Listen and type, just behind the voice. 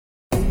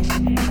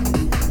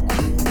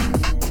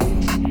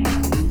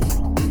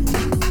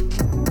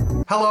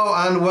Hello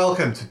and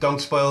welcome to Don't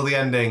Spoil the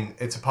Ending.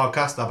 It's a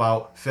podcast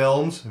about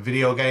films,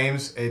 video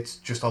games. It's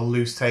just a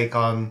loose take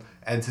on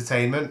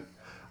entertainment.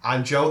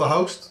 I'm Joe, the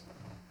host.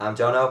 I'm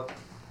Jono.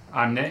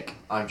 I'm Nick.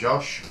 I'm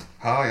Josh.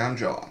 Hi, I'm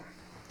John.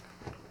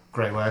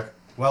 Great work.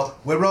 Well,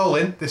 we're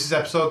rolling. This is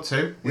episode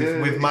 2.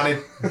 We've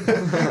managed...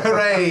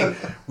 Hooray!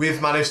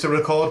 We've managed to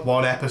record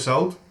one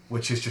episode,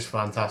 which is just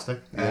fantastic.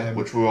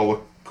 Which we're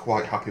all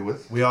quite happy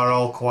with. We are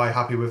all quite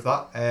happy with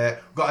that.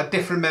 We've got a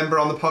different member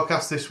on the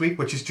podcast this week,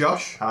 which is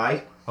Josh.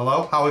 Hi.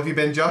 Hello. How have you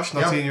been, Josh?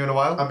 Not seen you in a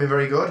while. I've been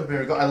very good.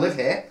 I live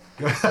here.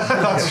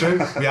 That's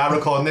true. We are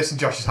recording this in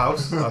Josh's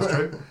house. That's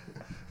true.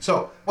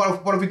 So,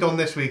 what have we done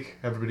this week,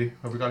 everybody?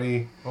 Have we got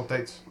any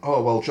updates?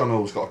 Oh, well,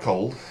 Jono's got a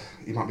cold.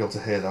 You might be able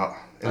to hear that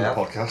in the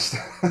podcast.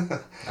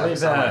 I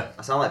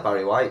sound like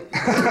Barry White.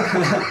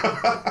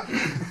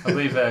 I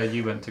believe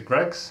you went to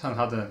Greg's and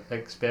had an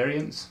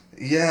experience.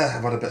 Yeah,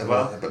 I've had a bit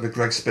of a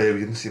Greg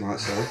experience, you might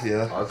say.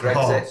 Yeah. Oh,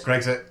 Grexit.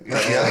 Grexit.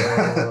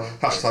 Yeah.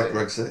 Hashtag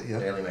Grexit. Yeah.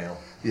 Daily Mail.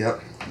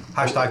 Yeah.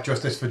 Hashtag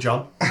justice for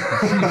John.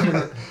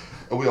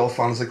 Are we all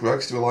fans of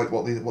Greg's? Do we like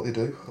what they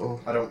do? Or?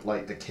 I don't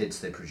like the kids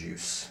they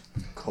produce,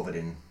 covered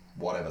in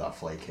whatever that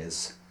flake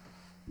is.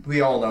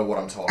 We all know what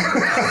I'm talking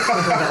about.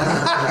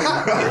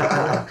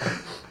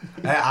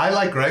 I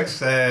like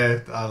Greg's.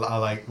 I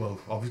like, well,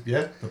 obviously,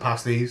 the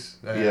pasties.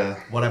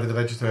 Whatever the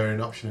vegetarian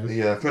option is.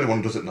 Yeah, for anyone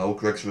who doesn't know,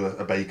 Greg's are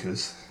a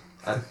baker's.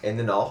 In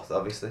the north,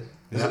 obviously.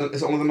 Is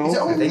it only the north? Is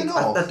it only the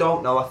north? I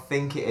don't know. I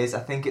think it is. I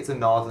think it's a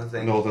northern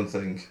thing. Northern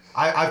thing.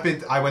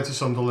 I went to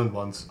Sunderland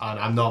once, and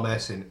I'm not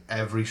messing.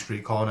 Every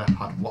street corner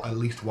had at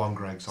least one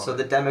Greg's on So it.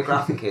 the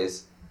demographic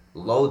is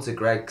loads of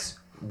Greg's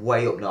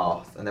way up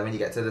north, and then when you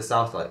get to the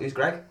south, like, who's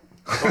Greg?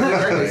 I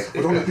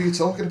don't know who you're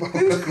talking about.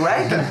 Who's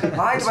Greg?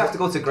 Why do I have to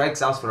go to Greg's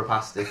house for a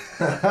pasty?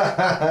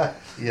 It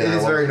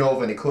is very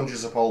northern. It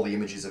conjures up all the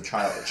images of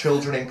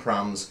children in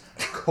prams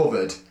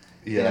covered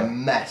in a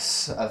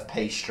mess of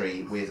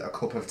pastry with a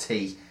cup of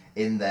tea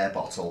in their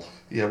bottle.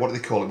 Yeah, what do they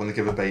call it when they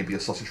give a baby a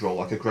sausage roll,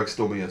 like a Greg's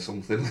dummy or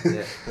something?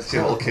 Yeah. See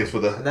little kids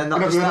with a... And then not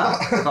just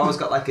that, they've always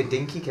got like a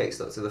dinky cake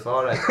stuck to the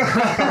forehead.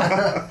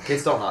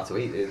 Kids don't know how to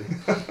eat, do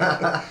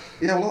they?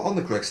 Yeah, well, on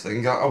the Greg's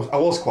thing, I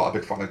was quite a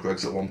big fan of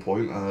Greg's at one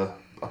point. I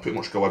pretty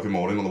much go every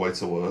morning on the way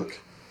to work.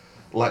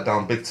 Let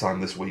down big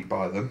time this week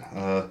by them.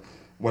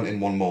 Went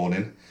in one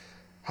morning,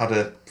 had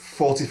a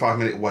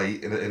 45-minute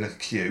wait in a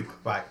queue.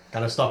 Right,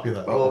 can I stop you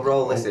there? Well,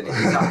 roll this in.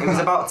 It was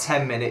about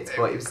 10 minutes,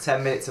 but it was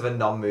 10 minutes of a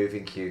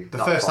non-moving queue. The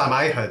first time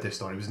I heard this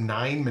story was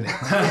 9 minutes.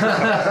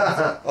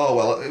 Oh,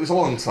 well, it was a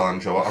long time,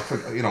 Joe.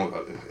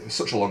 It was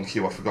such a long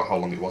queue, I forgot how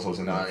long it was I was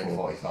in there for.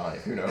 9:45,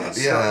 who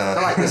knows? Yeah.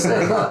 I like the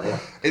same, aren't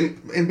they?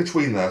 In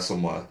between there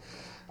somewhere.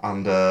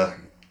 And I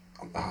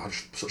had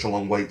such a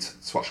long wait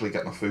to actually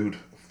get my food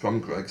from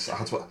Greg's. I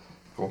had to...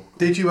 Go on.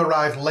 Did you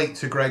arrive late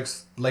to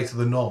Greg's later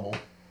than normal?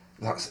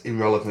 That's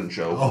irrelevant,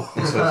 Joe,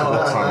 in terms of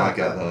what time I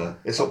get there.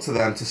 It's up to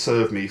them to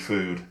serve me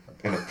food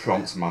in a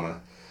prompt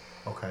manner.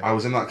 Okay. I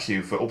was in that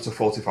queue for up to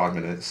 45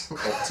 minutes.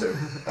 Up to.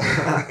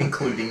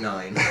 Including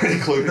 9.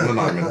 Including the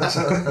 9 minutes.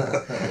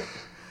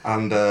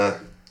 And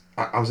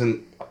I was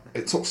in...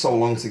 It took so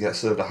long to get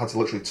served, I had to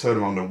literally turn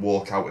around and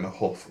walk out in a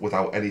huff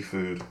without any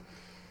food.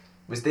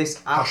 Was this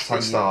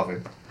Hashtag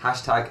starving.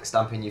 Hashtag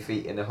stamping your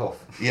feet in a huff?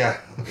 Yeah,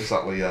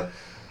 exactly, yeah.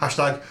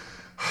 Hashtag...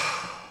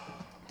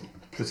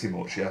 Pretty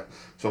much, yeah.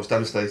 So I was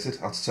devastated.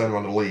 I had to turn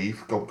around and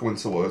leave, go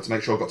into work, to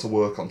make sure I got to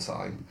work on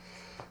time,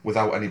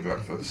 without any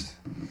breakfast.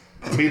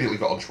 Immediately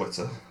got on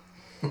Twitter.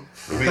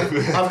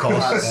 Of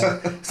course.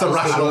 It's a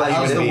rational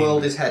How's the human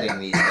world is heading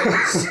these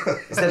days?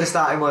 Instead of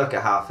starting work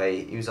at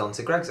 8:30, he was on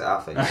to Greg's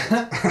at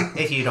 8:30.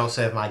 If you don't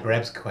serve my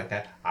Grebs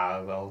quicker, I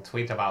will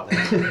tweet about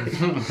this.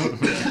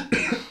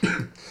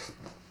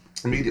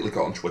 Immediately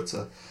got on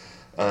Twitter,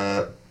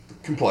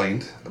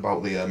 complained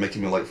about the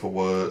making me late for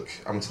work,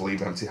 having to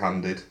leave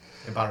empty-handed.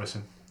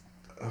 Embarrassing.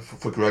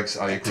 For Greg's,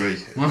 I agree.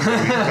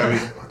 Very,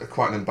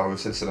 quite an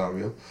embarrassing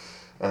scenario.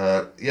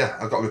 I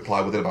got a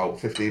reply within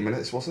about 15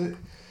 minutes, was it?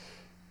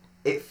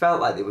 It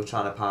felt like they were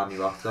trying to palm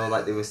you off, though,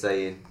 like they were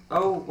saying,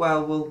 "Oh,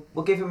 well,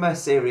 we'll give him a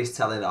serious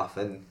telling off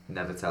and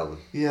never tell them."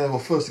 Yeah, well,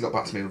 first he got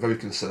back to me, very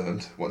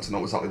concerned, wanted to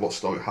know exactly what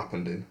store it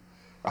happened in.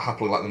 I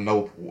happily let them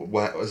know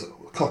where it was.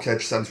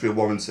 Cockedge, Sainsbury,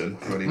 Warrington,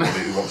 for anybody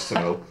who wants to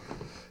know.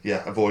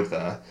 Yeah, avoid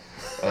there.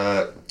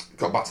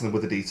 Got back to them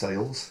with the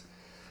details.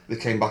 They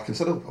came back and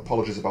said, "Oh,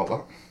 apologies about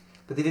that."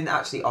 But they didn't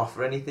actually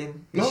offer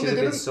anything. There No, should they have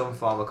been didn't. some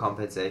form of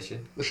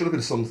compensation. There should have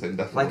been something,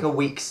 definitely. Like a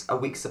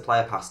week's supply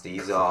of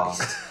pasties or...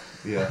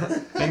 Yeah.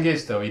 Thing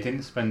is, though, he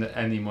didn't spend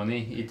any money.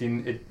 He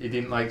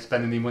didn't like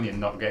spend any money and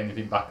not get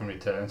anything back in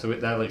return. So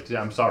they're like,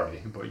 I'm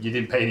sorry, but you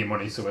didn't pay any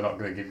money, so we're not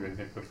going to give you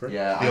anything for free.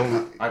 Yeah,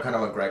 I'm kind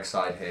of on Greg's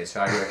side here.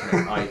 So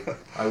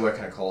I work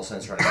in a call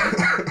centre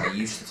and I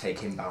used to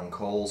take inbound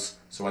calls.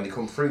 So when they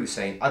come through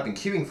saying, I've been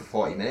queuing for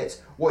 40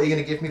 minutes, what are you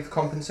going to give me for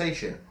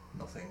compensation?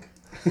 Nothing.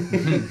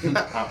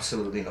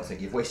 Absolutely nothing.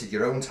 You've wasted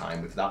your own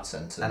time with that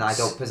sentence. And I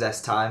don't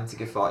possess time to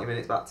give 40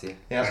 minutes back to you.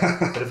 Yeah.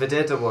 But if I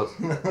did, I would.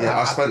 Yeah,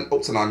 I spent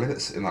up to 9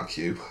 minutes in that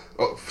queue.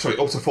 Oh, sorry,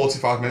 up to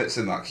 45 minutes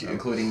in that queue.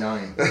 Including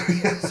 9.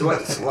 So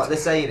what they're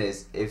saying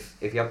is, if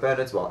you have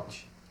Bernard's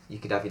watch, you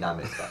could have your 9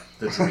 minutes back.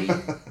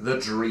 The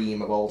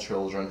dream of all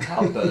children to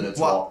have Bernard's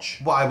watch.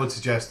 What I would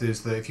suggest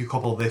is that if you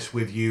couple this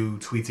with you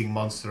tweeting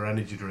Monster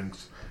energy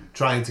drinks,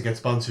 trying to get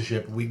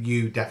sponsorship,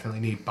 you definitely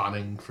need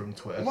banning from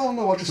Twitter. Well,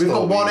 no, I just We've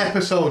thought got one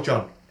episode,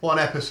 John. One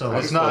episode.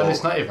 It's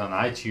not even on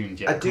iTunes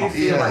yet. I do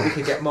feel like we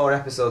could get more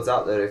episodes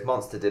out there if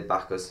Monster did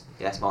back us.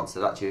 Yes, Monster,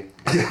 that's you.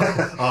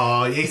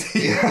 Oh, it's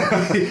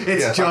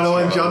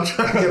Jono and John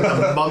trying to get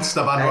the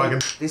Monster bandwagon.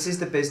 Hey, this is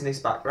the business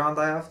background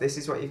I have. This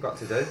is what you've got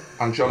to do.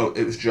 And John,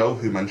 it was Joe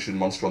who mentioned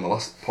Monster on the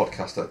last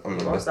podcast. I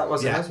remember. That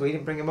wasn't us. We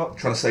didn't bring him up.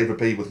 Trying to save a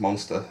bee with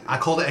Monster. I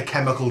called it a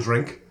chemical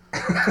drink.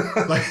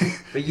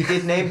 But you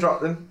did name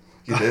drop them.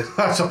 You did.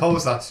 I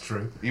suppose that's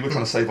true. You were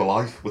trying to save a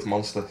life with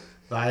Monster.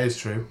 That is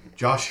true.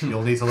 Josh,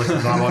 you'll need to listen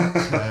to that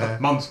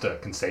one. Monster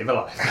can save a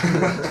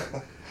life.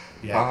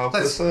 Yeah. How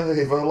to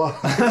save a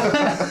life.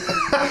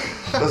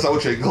 That's our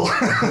jingle.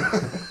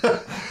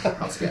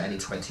 How to get any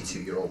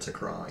 22-year-old to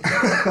cry.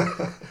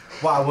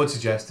 What I would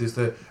suggest is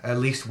that at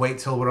least wait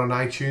till we're on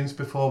iTunes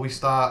before we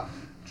start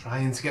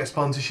trying to get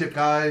sponsorship,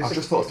 guys. I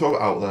just thought throw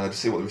it out there to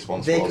see what the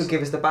response They was. could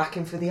give us the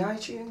backing for the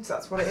iTunes.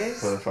 That's what it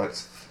is.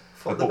 Perfect.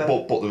 Foot But the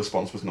bill. the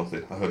response was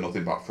nothing. I heard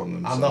nothing back from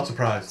them. I'm so- not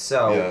surprised.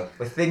 So Yeah.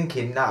 we're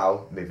thinking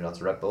now, moving on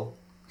to Red Bull.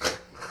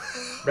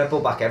 Red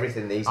Bull back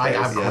everything these days. I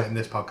am Yeah. quitting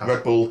this podcast.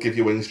 Red Bull, give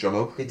you wings,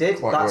 Jono. They did.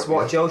 Quite That's right,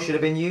 what yeah. Joe should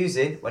have been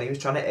using when he was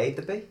trying to aid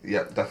the bee.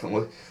 Yeah,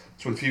 definitely.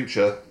 So in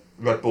future,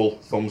 Red Bull,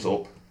 thumbs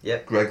up.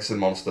 Yep. Greg's and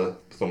Monster,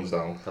 thumbs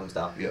down. Thumbs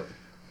down. Yep.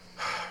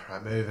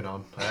 Right, moving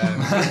on.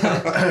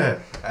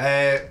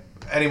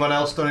 Anyone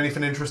else done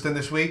anything interesting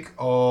this week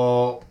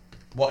or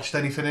watched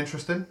anything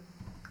interesting?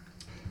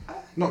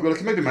 Not really. I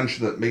can maybe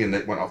mention that me and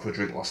Nick went out for a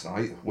drink last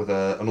night with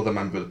another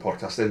member of the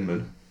podcast,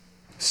 Inman.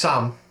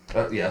 Sam,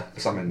 Yeah,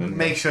 Sam Inman.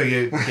 make sure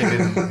you give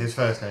him his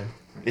first name.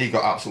 He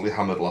got absolutely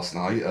hammered last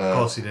night. Of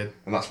course he did.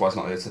 And that's why he's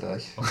not here today.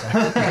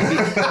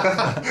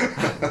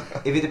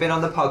 If he'd have been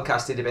on the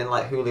podcast, he'd have been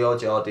like Julio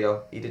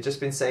Giorgio. He'd have just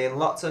been saying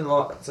lots and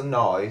lots of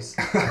noise,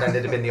 and then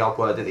there'd have been the odd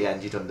word at the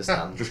end you'd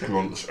understand. Just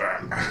grunts.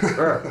 Drone.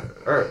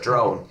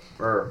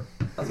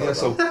 That's what Yeah, I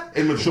so thought.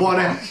 Inman should be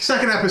back.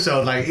 Second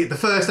episode, like the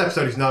first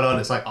episode he's not on,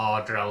 it's like,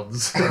 oh,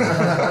 drones.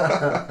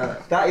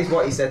 That is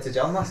what he said to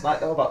John last night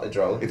though about the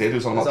drone. He did. He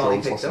was on That's about all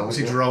he drones picked last up. Was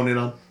night. he Yeah. droning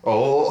on?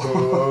 Oh.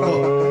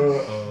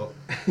 Oh.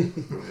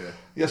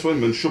 Yeah, so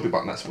Inman should be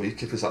back next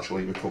week if he's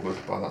actually recovered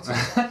by that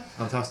time.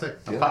 Fantastic.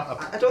 Yeah.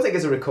 I don't think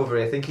it's a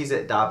recovery. I think he's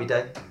at Derby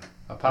Day.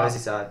 Where's he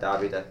side?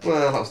 Derby Day.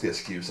 Well, that was the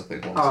excuse, I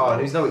think. Oh,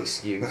 there's no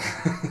excuse.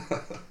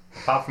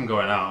 Apart from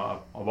going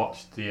out, I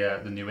watched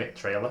the new It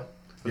trailer.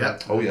 For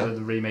Yeah.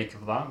 the remake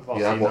of that.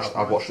 Yeah,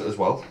 I've watched it as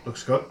well.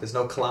 Looks good. There's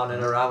no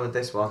clowning around with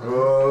this one.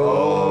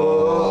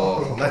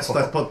 Oh. Let's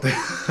put the.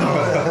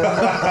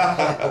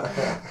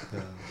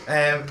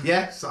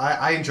 Yes,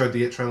 I enjoyed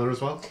the It trailer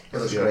as well. It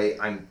looks Yeah. great.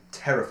 I'm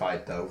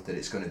terrified though that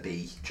it's going to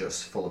be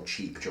just full of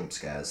cheap jump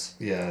scares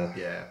Yeah.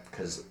 Yeah.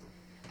 because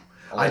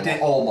I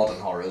all modern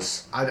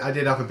horrors. I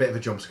did have a bit of a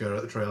jump scare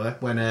at the trailer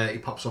when he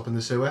pops up in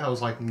the sewer. I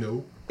was like,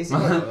 no. Is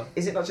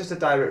it not just a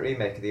direct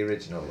remake of the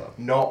original though?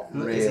 Not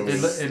really.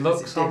 Is It it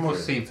looks different?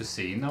 almost scene for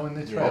scene now in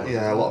the Yeah. trailer.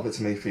 Yeah, a lot of it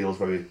to me feels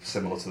very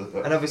similar to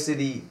the. And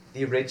obviously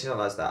the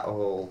original has that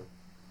whole.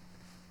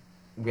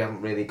 We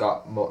haven't really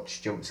got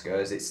much jump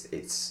scares.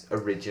 It's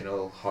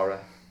original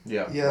horror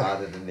Yeah. Yeah.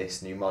 rather than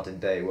this new modern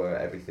day where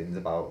everything's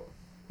about.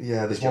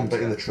 Yeah, there's The one jump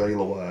bit in the scare.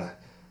 trailer where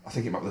I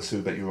think it might be the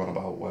sewer bit you were on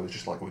about where it was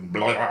just like going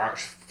blah,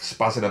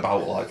 spazzing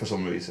about like for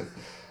some reason,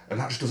 and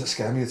that just doesn't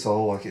scare me at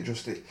all. Like it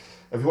just.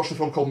 Have you watched a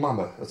film called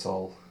Mama at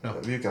all? No.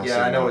 Have you guys? Yeah,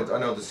 seen I know. that? I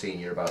know the scene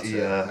you're about to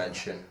Yeah.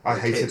 mention. I The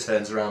hate kid it.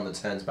 turns around and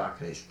turns back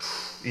and it's.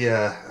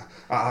 Yeah,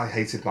 I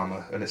hated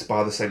Mama, and it's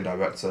by the same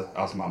director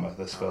as Mama,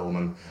 this film,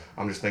 and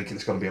I'm just thinking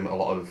it's going to be a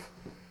lot of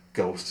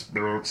ghosts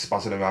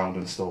spazzing around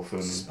and stuff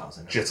and Spazzing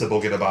around.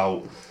 jitterbugging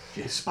about.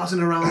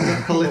 Spazzing around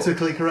the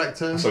politically correct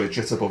term. Sorry,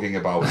 jitterbugging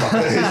about. Is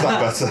that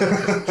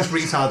better? Just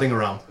retarding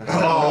around.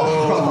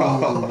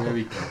 Oh, there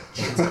we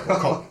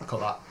go. Cut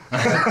that.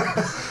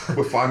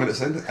 We're 5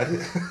 minutes in.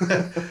 Edit.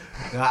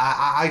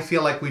 I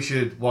feel like we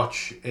should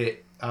watch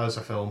it as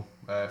a film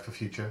for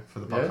future for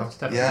the Yeah, podcast. it's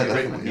definitely Yeah, the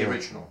definitely.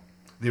 original.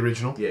 The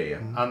original. The original. Yeah,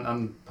 yeah.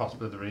 And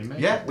possibly the remake.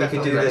 Yeah, We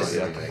could do definitely. this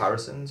Yeah.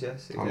 comparisons,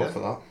 yes. I'm Yeah. up for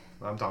that.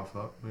 I'm down for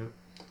that. Yeah.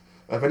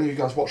 Have any of you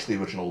guys watched the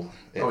original?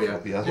 Oh yeah.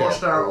 Yeah.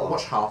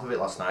 Watched half of it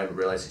last night.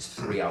 Realised it's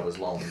 3 hours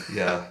long.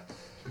 Yeah.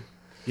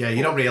 Yeah,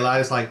 you don't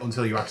realise like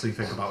until you actually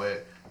think about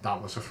it.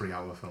 That was a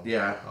 3-hour film.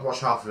 Yeah, I watched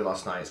half of it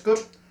last night. It's good.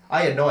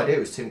 I had no idea it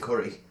was Tim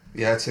Curry.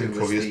 Yeah, Tim Who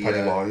was Curry as the,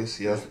 Pennywise.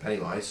 Who Yeah. was the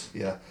Pennywise.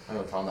 Yeah. I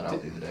only found that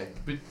out the other day.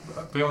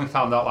 We only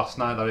found out last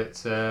night that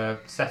it's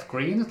Seth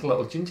Green, the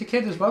little ginger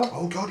kid as well.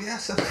 Oh God, yeah,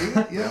 Seth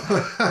Green.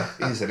 Yeah.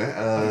 He's in it.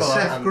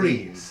 Seth And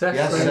Green. Seth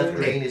Yes, Green. Seth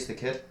Green is the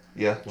kid.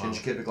 Yeah.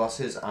 Ginger kid with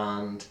glasses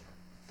and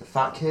the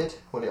fat kid.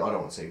 Well, I don't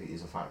want to say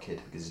he's a fat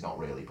kid because he's not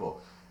really, but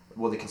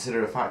what they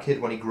consider a fat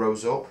kid when he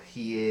grows up.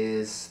 He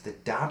is the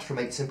dad from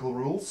 8 Simple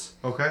Rules.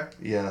 Okay.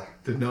 Yeah.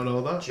 Did not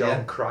know that. John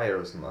Yeah. Cryer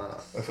or something like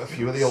that. A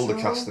few of the older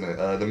cast in it.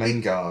 The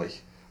main guy,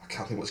 I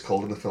can't think what it's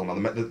called in the film.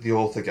 Now, the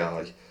author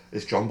guy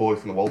is John Boy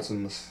from the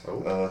Waltons.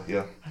 Oh.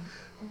 Yeah.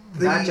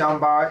 That John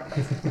Boy.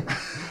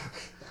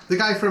 The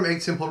guy from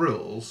 8 Simple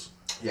Rules,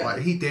 Yeah.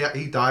 like, he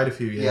died a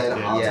few years Yeah, ago.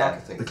 the heart Yeah. attack, I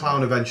think. The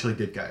clown eventually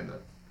did get him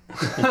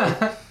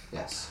then.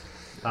 Yes.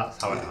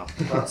 That's how it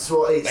happened. That's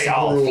what 8 They Simple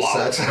all Rules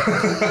float.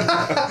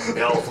 said.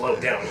 They all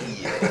float down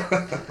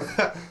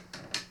here.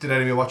 Did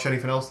any of you watch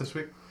anything else this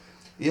week?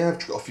 Yeah,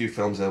 I've got a few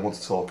films I want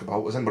to talk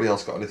about. Has anybody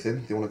else got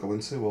anything they want to go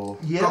into? Or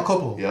Got a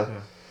couple. Yeah.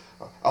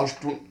 I'll just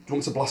do you want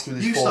me to blast through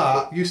these You four?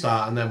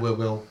 start, and then we'll.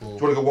 Do you want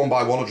to go one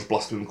by one or just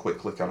blast through them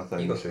quickly, kind of thing?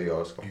 You go through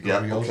yours. You go Yeah,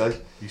 through yours. okay.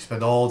 You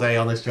spend all day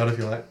on this, John, if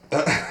you like.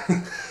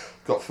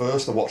 Got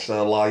first, I watched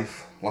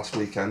Live last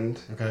weekend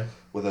Okay.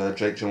 with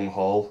Jake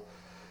Gyllenhaal.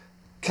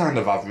 Kind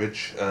of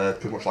average,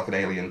 pretty much like an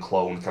Alien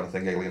clone kind of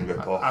thing, Alien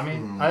rip-off. I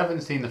mean, I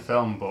haven't seen the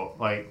film, but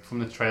like from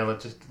the trailer,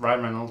 just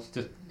Ryan Reynolds,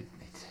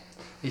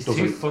 he's too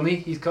Doesn't- funny.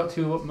 He's got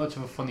too much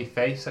of a funny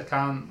face. I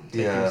can't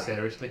take Yeah. him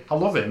seriously. I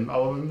love him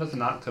as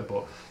an actor,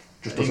 but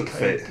Just doesn't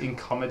fit. in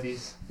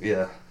comedies.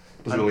 Yeah,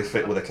 doesn't really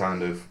fit with a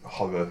kind of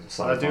horror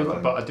side.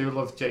 But I do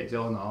love Jake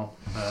Gyllenhaal.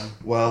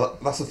 Well,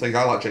 that's the thing.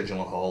 I like Jake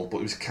Gyllenhaal, but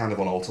he was kind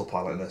of on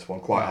autopilot in this one.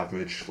 Quite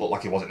average. Looked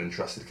like he wasn't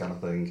interested, kind of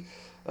thing.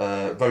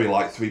 Very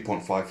light,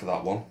 3.5 for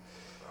that one.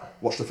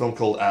 Watched a film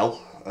called Elle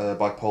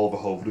by Paul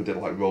Verhoeven, who did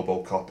like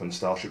RoboCop and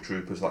Starship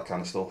Troopers, that kind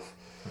of stuff.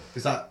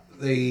 Is that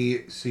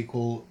the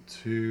sequel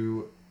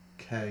to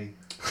K?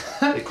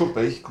 It could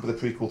be the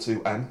prequel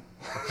to M.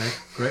 Okay,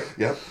 great.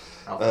 Yep.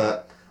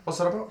 What's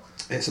that about?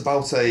 It's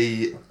about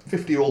a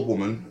 50-year-old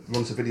woman who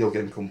runs a video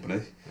game company,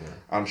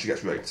 and she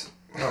gets raped.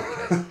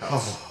 Okay.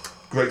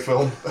 Great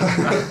film.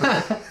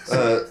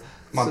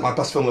 My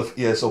best film of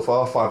the year so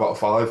far, 5 out of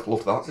 5.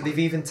 Loved that. So they've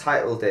even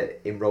titled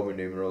it in Roman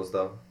numerals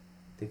though.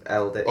 They've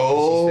L'd it.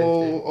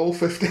 'cause Oh,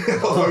 50.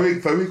 Oh, very,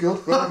 very good.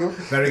 Very good.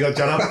 Very good,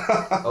 John. she's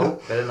 50.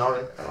 Oh, bit of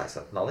knowledge. I like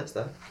that knowledge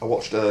there. I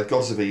watched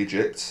Gods of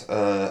Egypt.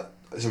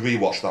 It's a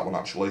rewatch, that one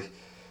actually.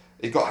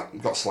 It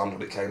got slammed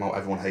when it came out.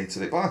 Everyone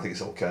hated it, but I think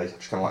it's okay.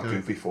 It's kind of like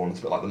goofy fun. It's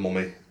a bit like The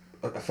Mummy.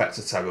 Effects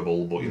are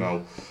terrible, but you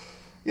know,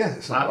 yeah,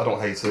 it's not, I don't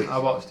hate it. I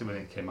watched it when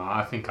it came out.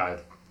 I think I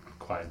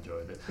quite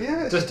enjoyed it.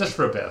 Yeah, it's Just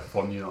for a bit of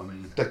fun, you know what I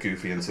mean? dead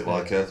goofy, isn't it?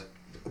 Like,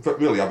 but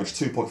really average,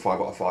 2.5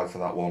 out of 5 for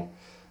that one.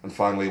 And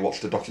finally,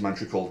 watched a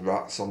documentary called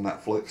Rats on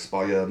Netflix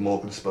by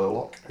Morgan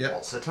Spurlock. Yeah.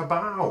 What's it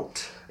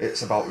about?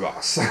 It's about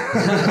rats.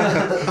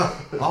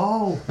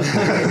 Oh.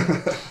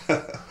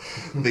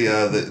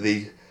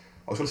 the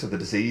I was going to say the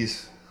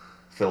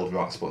disease-filled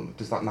rats, but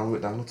does that narrow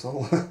it down at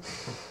all?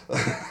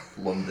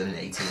 London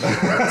in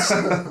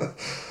 1800s.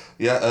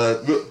 Yeah,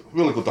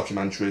 really good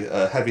documentary.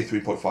 Heavy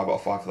 3.5 out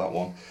of 5 for that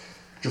one.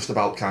 Just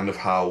about kind of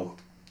how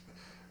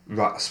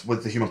rats,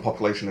 with the human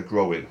population are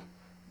growing,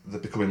 they're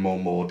becoming more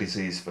and more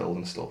disease-filled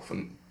and stuff,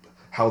 and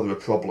how they're a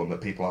problem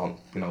that people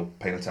aren't,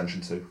 paying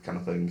attention to, kind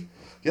of thing.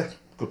 Yeah,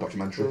 good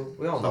documentary. Well,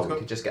 we all know Sounds we good.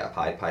 could just get a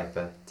Pied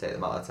Piper, take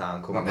them out of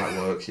town, That couldn't we? might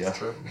work, yeah.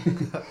 True.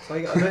 That's all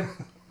you gotta do.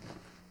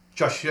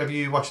 Josh, have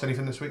you watched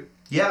anything this week?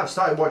 Yeah, I've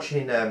started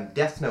watching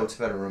Death Note,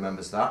 if anyone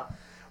remembers that.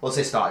 Well, I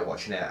say started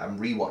watching it, I'm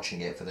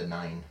rewatching it for the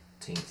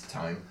 19th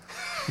time.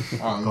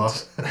 And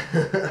course.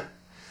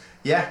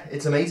 yeah,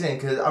 it's amazing,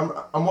 because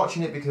I'm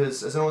watching it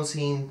because, has anyone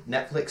seen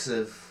Netflix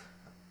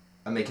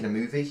are making a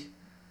movie?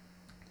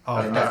 Oh,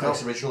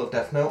 Netflix original of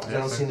Death Note. Has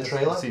anyone seen the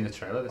trailer? I've seen the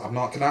trailer. I'm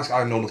not. Can I ask?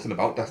 I know nothing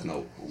about Death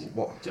Note.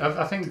 What?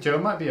 I think Joe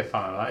might be a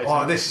fan of that.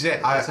 Oh, this is it.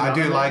 It's an I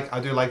do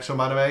anime. like some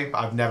anime, but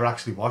I've never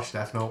actually watched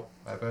Death Note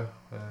ever.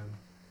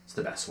 It's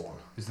the best one.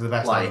 It's the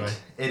best Like, anime.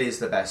 it is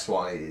the best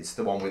one. It's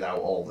the one without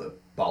all the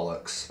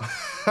bollocks,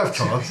 Of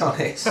to course. be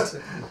honest.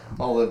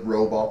 All the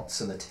robots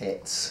and the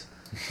tits.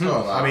 None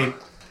of that. I mean,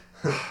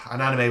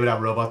 an anime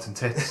without robots and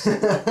tits.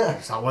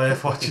 It's not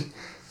worth watching.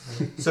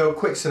 So,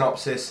 quick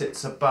synopsis.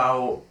 It's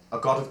about a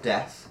god of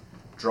death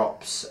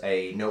drops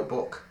a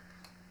notebook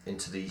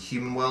into the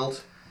human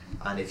world,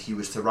 and if he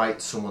was to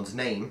write someone's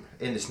name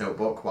in this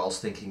notebook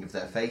whilst thinking of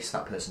their face,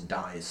 that person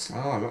dies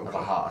Oh, of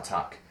a heart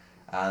attack.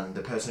 And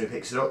the person who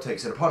picks it up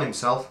takes it upon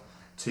himself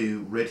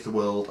to rid the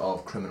world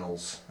of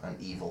criminals and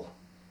evil.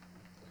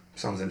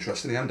 Sounds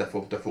interesting. Yeah, I'm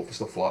definitely for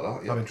stuff like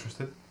that. Yeah. I'm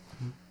interested.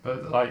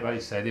 But like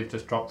you said, they've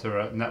just dropped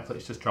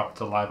Netflix just dropped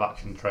a live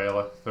action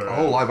trailer for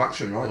Oh, live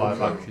action, right?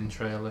 live okay. action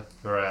trailer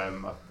for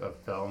a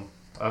film.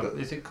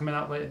 Is it coming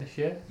out later this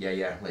year?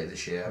 Yeah, later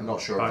this year. I'm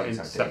not sure of Right, the in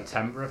exact date.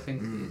 September, I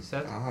think it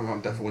said.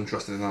 I'm definitely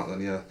interested in that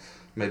then. Yeah,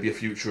 maybe a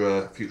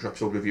future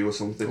episode review or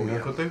something. Oh, yeah.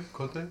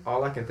 could do.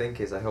 All I can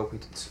think is I hope he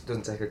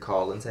doesn't take a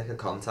call and take a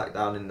contact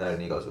down in there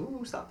and he goes, ooh,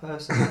 who's that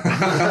person?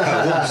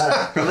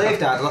 Well, they've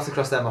died, I'll have to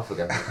cross them off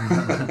again.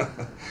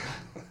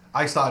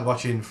 I started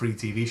watching free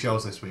TV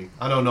shows this week.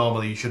 I know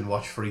normally you shouldn't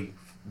watch free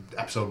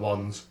episode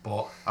ones,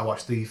 but I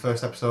watched the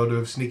first episode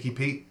of Sneaky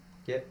Pete.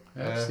 Yeah,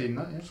 I've seen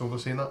that. Yeah. Someone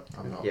seen that?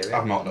 I'm not. Yeah,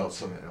 I've not No, done.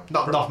 some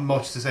no. Not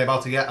much to say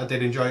about it yet. I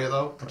did enjoy it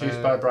though.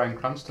 Produced by Bryan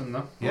Cranston,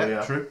 though. Yeah, Oh,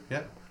 yeah. true.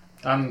 Yeah.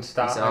 And He's he's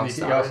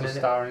starring also in it.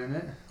 starring in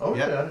it. Oh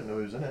Yeah. yeah, I didn't know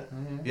he was in it.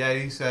 Yeah,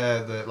 he's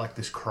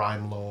this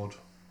crime lord.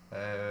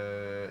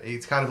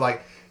 It's kind of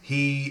like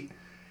he.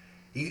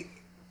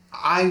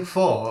 I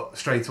thought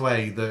straight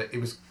away that it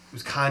was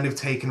kind of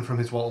taken from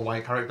his Walter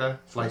White character,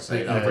 like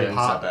the every rings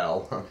part. a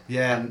bell.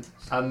 Yeah,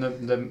 And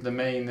the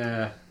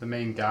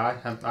main guy,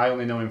 I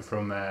only know him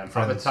from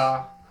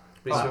Avatar.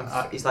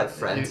 He's like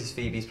friends. He's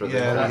Phoebe's brother.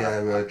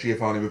 Yeah.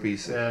 Giovanni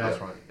Ribisi. that's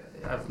right.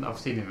 I've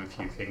seen him in a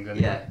few things.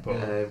 Anyway, Yeah,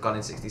 but Gone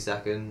in 60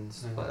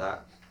 Seconds, like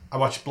that. I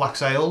watched Black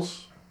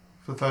Sails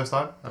for the first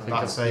time. I think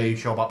That's a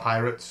show about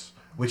pirates,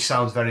 which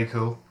sounds very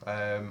cool.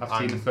 I've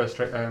seen the first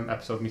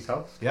episode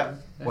myself. Yeah.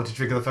 What did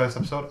you think of the first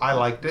episode? I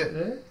liked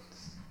it.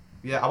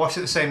 Yeah, I watched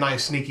it the same night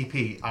as Sneaky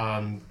Pete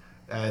and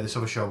this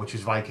other show, which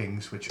is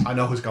Vikings, which I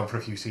know has gone for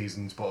a few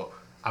seasons, but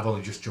I've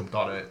only just jumped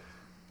on it.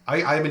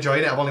 I'm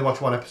enjoying it. I've only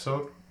watched one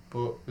episode,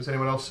 but has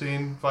anyone else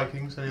seen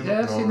Vikings? Yeah,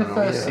 I've seen the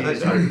first yeah, that's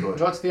season. very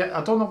good.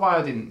 I don't know why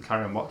I didn't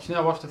carry on watching it.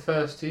 I watched the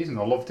first season.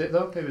 I loved it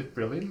though. It was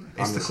brilliant.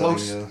 It's I'm the same,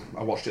 close.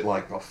 I watched it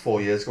like about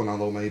 4 years ago now,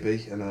 though,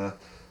 maybe, and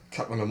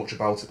can't remember much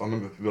about it, but I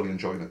remember really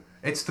enjoying it.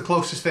 It's the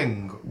closest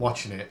thing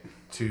watching it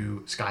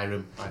to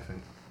Skyrim, I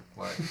think.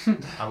 Like,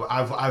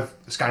 I've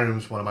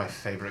Skyrim's one of my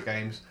favourite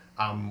games.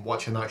 I'm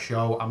watching that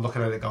show. I'm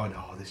looking at it, going,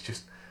 "Oh, this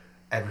just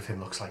everything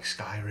looks like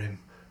Skyrim."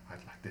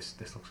 Like this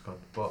looks good.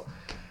 But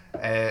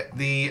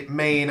the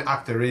main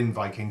actor in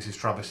Vikings is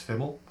Travis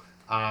Fimmel,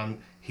 and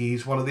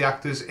he's one of the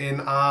actors in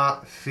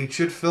our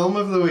featured film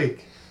of the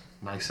week.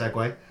 Nice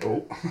segue.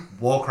 Oh,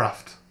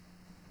 Warcraft.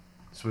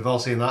 So we've all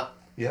seen that.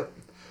 yep.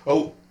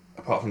 Oh,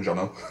 apart from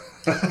Jono.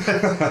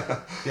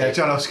 Yeah,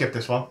 John, I'll skip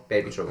this one.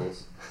 Baby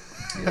Troubles.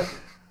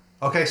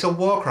 Okay, so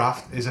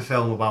Warcraft is a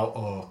film about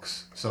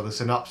orcs. So the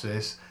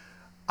synopsis: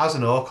 as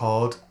an orc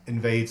horde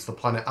invades the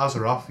planet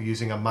Azeroth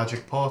using a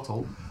magic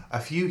portal, a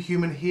few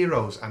human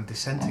heroes and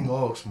dissenting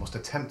orcs must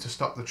attempt to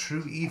stop the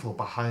true evil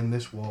behind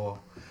this war.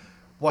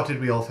 What did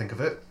we all think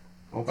of it?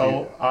 Okay.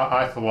 Well,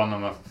 I for one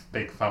am a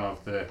big fan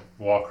of the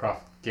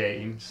Warcraft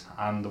games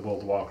and the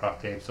World of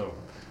Warcraft games, so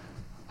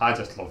I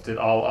just loved it.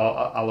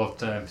 I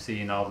loved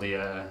seeing all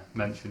the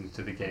mentions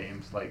to the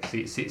games, like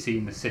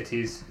seeing the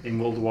cities in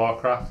World of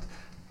Warcraft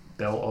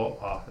built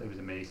up. Oh, it was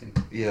amazing.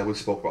 Yeah, we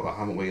spoke about that,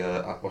 haven't we?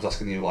 I was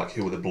asking you like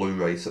who were the blue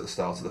race at the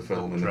start of the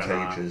film in the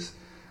Draenei. cages.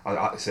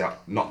 I see.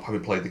 Not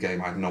having played the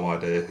game, I had no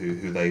idea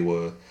who they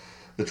were.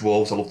 The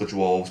dwarves, I love the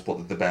dwarves,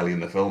 but they're barely in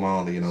the film,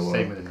 are they? You know.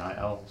 Same with the Night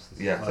Elves.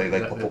 Yeah,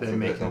 they pop up for They're a bit,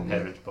 making don't they?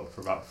 appearance, but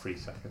for about 3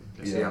 seconds.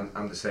 Yeah. See,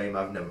 I'm the same.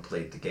 I've never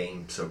played the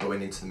game, so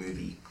going into the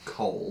movie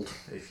cold,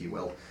 if you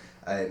will,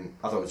 I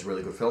thought it was a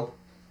really good film.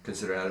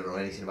 Considering I don't know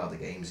anything about the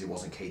games, it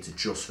wasn't catered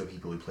just for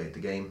people who played the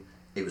game.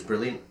 It was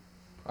brilliant.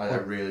 I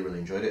really, really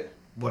enjoyed it.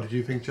 What did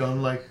you think,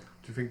 John? Like,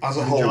 do you think As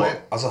you a enjoy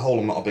whole, it?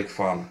 I'm not a big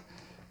fan.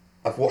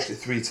 I've watched it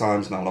 3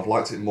 times now, and I've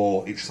liked it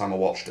more each time I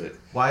watched it.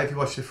 Why have you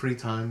watched it 3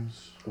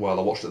 times? Well,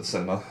 I watched it at the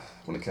cinema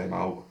when it came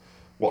out.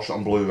 Watched it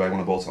on Blu-ray when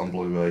I bought it on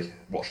Blu-ray.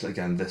 Watched it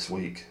again this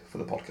week for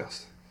the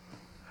podcast.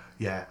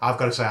 Yeah, I've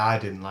got to say I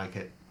didn't like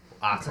it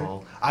at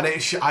all. And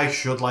I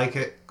should like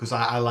it, because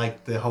I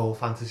like the whole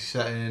fantasy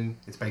setting.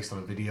 It's based on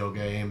a video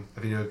game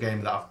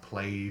that I've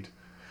played.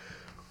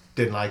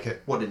 Didn't like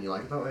it. What didn't you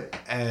like about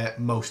it?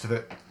 Most of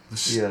it.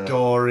 The Yeah.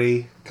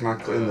 story. Can I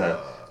put in there?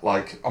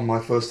 Like, on my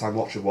first time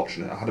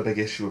watching it, I had a big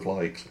issue of,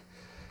 like,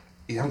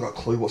 you haven't got a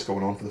clue what's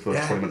going on for the first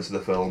Yeah. 20 minutes of the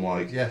film.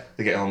 Like, Yeah.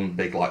 they get on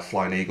big, like,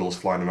 flying eagles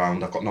flying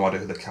around. I've got no idea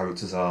who the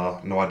characters are,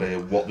 no idea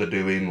what they're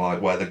doing,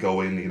 like, where they're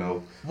going, you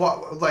know.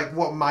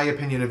 What my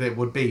opinion of it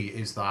would be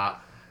is that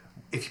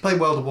if you play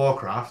World of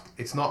Warcraft,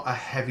 it's not a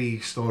heavy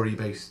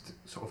story-based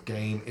sort of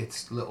game.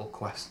 It's little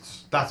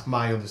quests. That's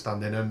my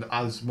understanding. And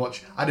as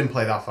much, I didn't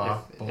play that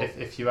far. but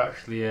If you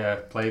actually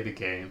play the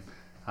game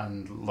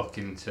and look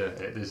into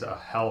it, there's a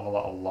hell of a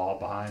lot of lore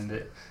behind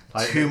it.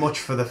 Like, too much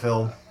for the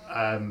film.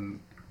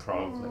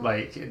 Probably.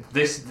 Like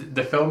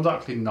the film's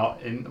actually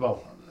not in.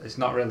 Well, it's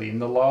not really in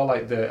the lore.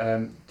 Like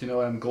the do you know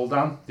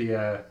Gul'dan,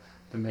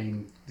 the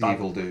main The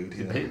evil dude,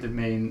 yeah. the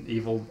main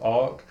evil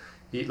orc.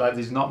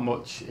 There's not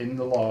much in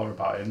the lore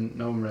about him.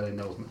 No one really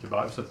knows much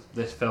about him. So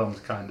this film's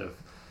kind of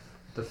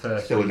the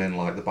first. Filling in,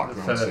 like, the The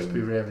background first to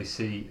we him. really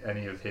see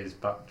any of his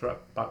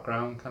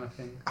background kind of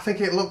thing. I think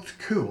it looked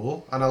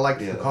cool, and I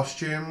liked Yeah. the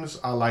costumes.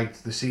 I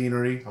liked the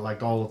scenery. I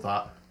liked all of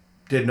that.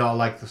 Did not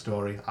like the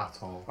story at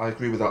all. I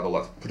agree with that, though.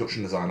 Like,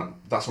 production design,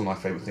 that's one of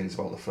my favourite things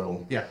about the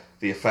film. Yeah.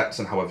 The effects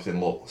and how everything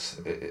looks.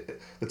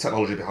 The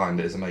technology behind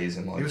it is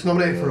amazing. Like, He was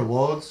nominated for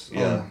awards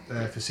Yeah.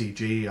 for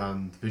CG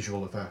and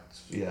visual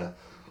effects. Yeah.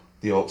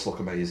 The orcs look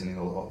amazing, you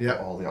know, Yeah.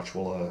 all the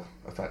actual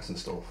effects and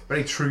stuff.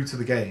 Very true to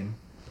the game.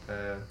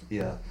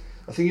 Yeah.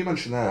 I think you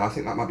mentioned there, I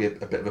think that might be a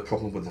bit of a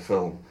problem with the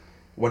film.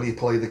 When you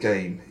play the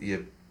game,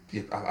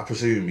 I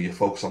presume you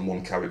focus on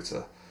one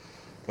character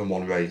and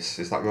one race.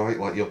 Is that right?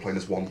 Like, you're playing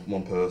as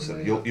one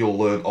person. You'll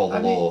learn all the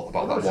lore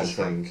about that one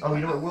thing. Oh,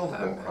 you know what World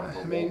of Warcraft?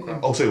 I mean, Warcraft.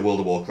 Oh, sorry, World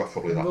of Warcraft,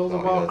 probably that. World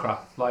of that, yeah.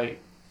 Warcraft, like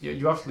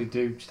you actually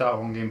do start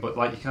one game, but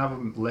like you can have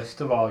a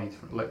list of all your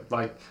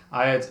like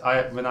I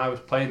had when I was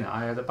playing it,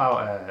 I had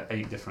about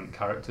 8 different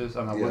characters,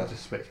 and I Yeah. would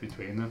just switch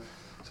between them.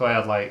 So I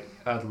had like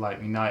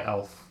my night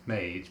elf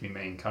mage, my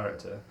main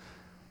character,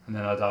 and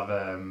then I'd have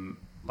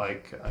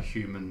like a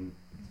human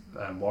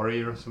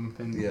warrior or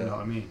something. Yeah. You know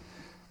what I mean?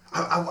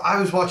 I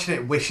was watching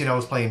it wishing I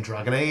was playing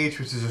Dragon Age,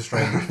 which is a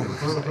strange thing to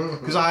say.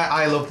 Because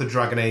I love the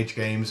Dragon Age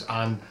games,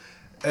 and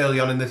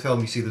early on in the film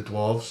you see the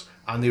dwarves,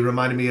 and they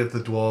reminded me of the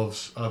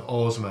dwarves of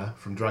Ozma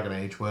from Dragon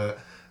Age, where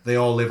they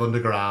all live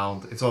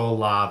underground, it's all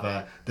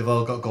lava, they've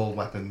all got gold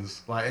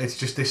weapons. Like, it's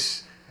just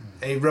this...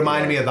 It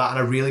reminded me of that, and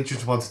I really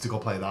just wanted to go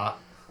play that.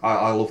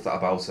 I love that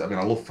about it. I mean,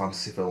 I love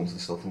fantasy films and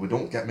stuff, and we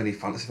don't get many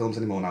fantasy films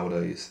anymore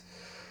nowadays.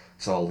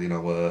 It's all, you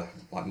know,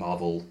 like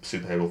Marvel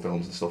superhero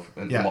films and stuff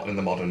in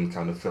the modern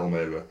kind of film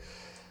era.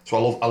 So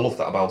I love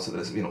that about it. That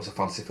it's, you know, it's a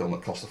fantasy film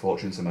that costs a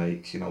fortune to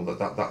make. You know,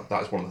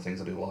 that is one of the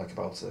things I do like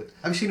about it.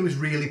 Have you seen it was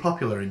really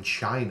popular in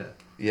China?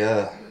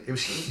 Yeah. It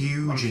was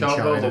huge I'm in sure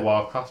China. World of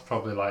Warcraft's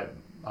probably like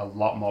a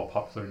lot more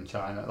popular in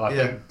China. Like,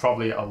 I think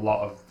probably a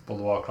lot of World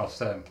of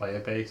Warcraft's player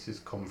base has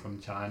come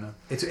from China.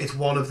 It's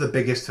one of the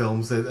biggest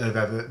films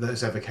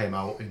that's ever came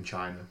out in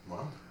China.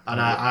 Wow. And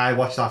I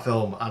watched that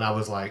film and I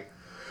was like,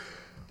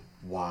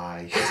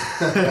 why?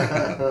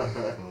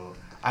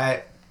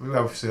 We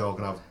obviously all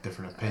gonna have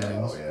different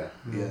opinions. Oh, yeah.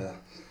 Yeah.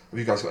 Have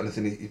you guys got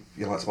anything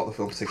you liked about the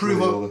film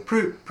particularly?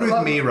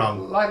 Prove me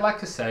wrong.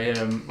 Like I say,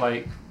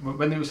 like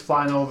when it was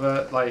flying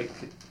over, like,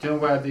 do you know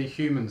where the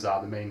humans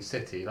are, the main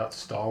city?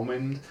 That's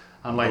Stormwind,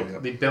 and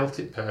like they built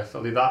it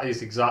perfectly. That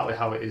is exactly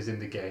how it is in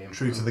the game.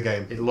 True to the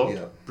game. It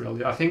looked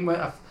brilliant. I think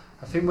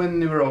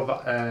when they were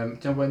over,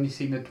 do you know when you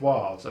seen the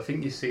dwarves? I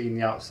think you seen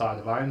the outside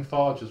of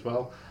Ironforge as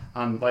well,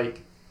 and I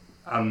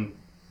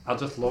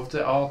just loved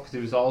it all because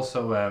it was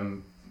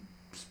also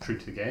true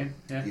to the game.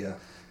 Yeah. Yeah.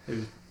 It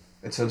was,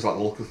 in terms of like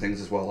the look of things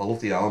as well, I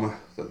love the armour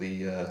that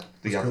the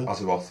cool.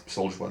 Azeroth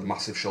soldiers wear, the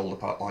massive shoulder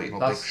part, like, you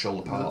know, big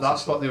shoulder parts.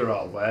 That's what they were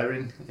all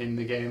wearing in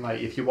the game. Like,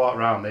 if you walk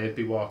around, they'd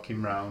be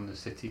walking around the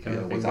city kind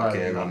of thing. With that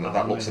gear on,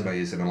 that looks yeah.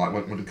 amazing. And like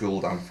when the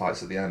Gul'dan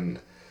fights at the end,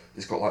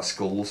 he's got like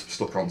skulls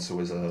stuck onto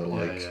his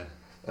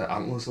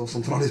antlers or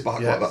something on his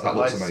back. Yeah, that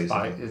looks amazing.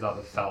 Spike, is that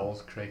the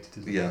fells created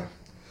as well? Yeah.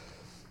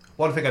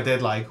 One thing I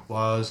did like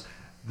was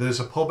there's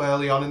a pub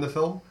early on in the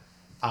film,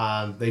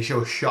 and they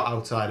show a shot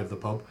outside of the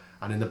pub,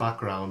 and in the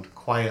background,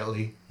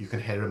 quietly, you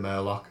can hear a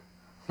Murloc,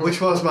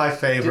 which was my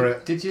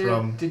favourite. Did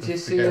you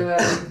see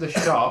the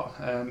shot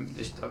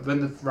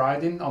when they're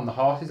riding on the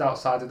horses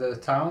outside of the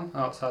town,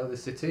 outside of the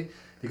city?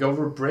 They go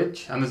over a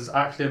bridge, and there's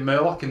actually a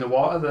Murloc in the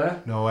water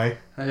there. No way.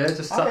 Yeah,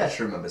 just I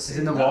actually remember seeing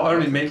he's in the that. water,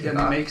 and he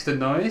makes the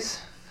noise.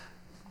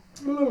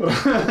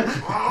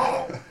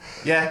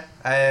 Yeah.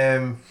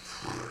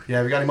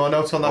 Yeah. We got any more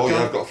notes on that? Oh yeah,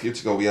 John? I've got a few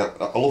to go. Yeah,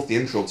 I love the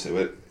intro to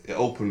it. It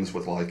opens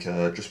with like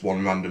just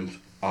one random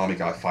army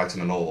guy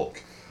fighting an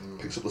orc,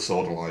 picks up the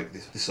sword and like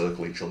they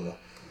circle each other.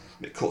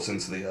 And it cuts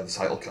into the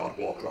title card,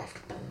 Warcraft,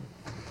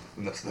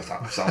 and the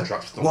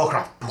soundtrack's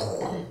Warcraft.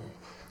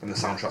 and the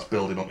soundtrack's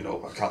building up. You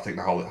know, I can't think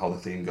how the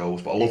theme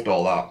goes, but I loved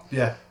all that.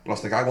 Yeah. And I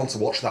was thinking, I want to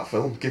watch that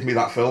film. Give me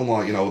that film,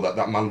 like, you know,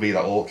 that man be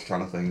that orc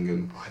kind of thing.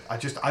 And I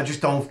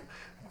just don't.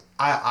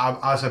 I'm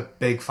as a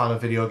big fan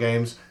of video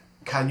games.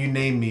 Can you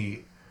name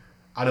me?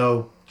 I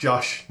know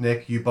Josh,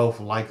 Nick, you both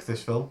like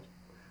this film,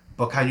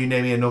 but can you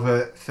name me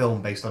another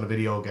film based on a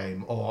video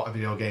game or a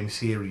video game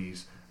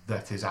series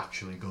that is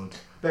actually good?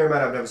 Bear in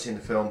mind, I've never seen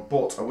the film,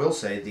 but I will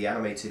say the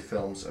animated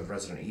films of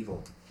Resident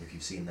Evil, if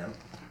you've seen them.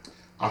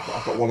 I've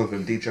got one of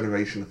them,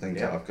 Degeneration, I think.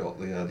 Yeah. I've got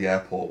the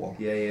airport one.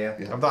 Yeah.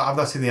 I've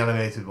not seen the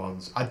animated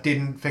ones. I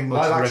didn't think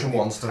much. Live of action Resident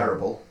one's Evil film.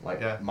 terrible.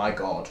 Like, Yeah. my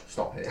God,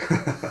 stop it.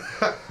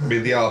 I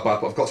mean, they are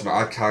bad, but I've got to admit,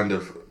 I kind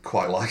of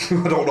quite like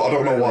them. I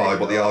don't know why,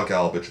 but they are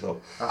garbage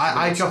though.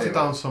 I jotted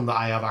down some that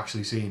I have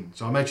actually seen.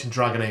 So I mentioned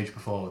Dragon Age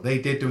before. They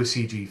did do a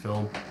CG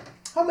film.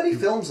 How many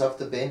films have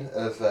there been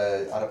of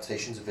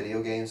adaptations of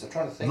video games? I'm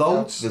trying to think.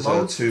 Loads. There's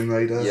Loads. Tomb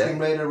Raider, Tomb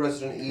Raider,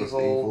 Resident Resident Evil.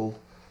 Evil,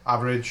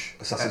 Average.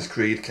 Assassin's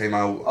Creed came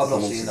out I've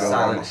not months seen ago. that.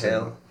 I've not Silent seen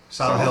Hill. it.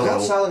 Silent Oh, Hill.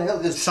 God, Silent Hill.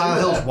 There's Silent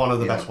two Hill's there. one of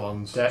the Yeah. best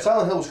ones.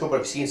 Silent Hill was good, but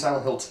have you seen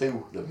Silent Hill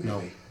 2, the movie?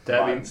 No.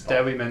 Dare we It's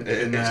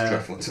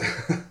dreadful. isn't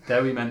it?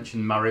 Dare we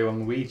mention Mario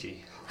and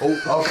Luigi?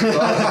 Oh, God.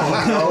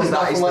 Oh, That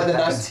that is from like the the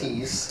best.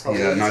 90s.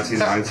 Yeah,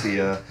 1990.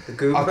 The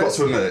Goombas. I've got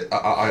to admit,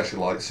 I actually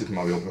like Super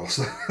Mario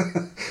Bros.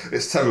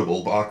 It's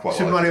terrible, but I quite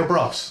Super like Mario it.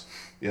 Bros.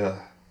 Yeah.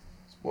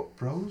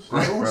 Bros?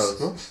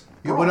 Bros.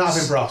 We're not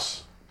having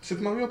Bros.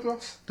 Super Mario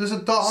Bros. There's a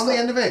dot on the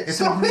end of it. It's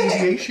Stop an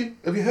abbreviation.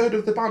 Have you heard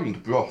of the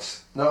band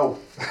Bros? No.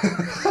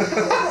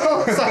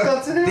 What's that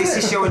got to do with This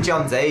it? is showing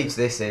John's age.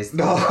 This is.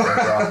 No.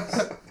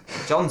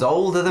 John's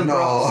older than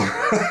Bros.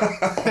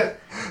 No.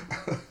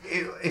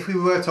 If we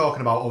were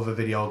talking about other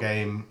video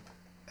game,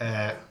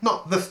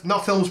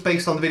 not films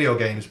based on the video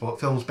games, but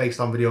films based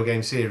on video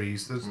game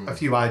series, there's a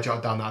few I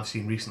jotted down that I've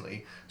seen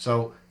recently.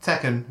 So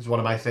Tekken is one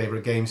of my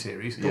favourite game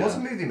series. There was a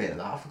movie made of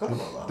that, I forgot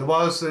about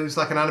that. There's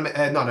like an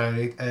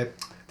anime.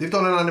 They've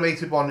done an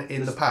animated one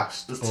in the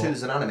past. There's but two,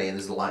 there's an anime and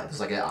there's like a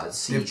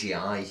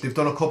CGI. They've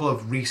done a couple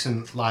of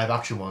recent live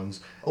action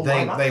ones. Oh,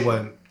 they live they action?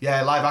 weren't.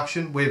 Yeah, live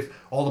action with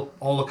all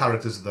the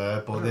characters are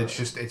there, but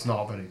it's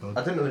not very good.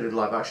 I didn't know they did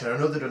live action. I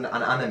know they did an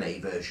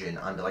anime version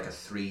and like a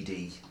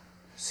 3D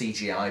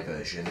CGI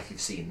version. If you've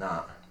seen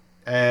that,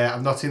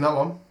 I've not seen that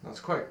one.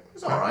 it's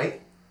all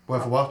right.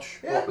 Worth a watch.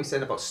 Yeah. What we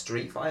saying about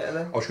Street Fighter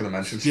then? I was going to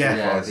mention Street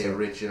Yeah, Fighter. the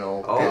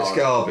original. Oh, It's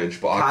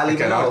garbage, but I Kylie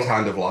Minogue.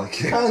 kind of like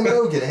it. Kylie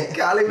Minogue in it.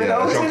 Kylie Yeah,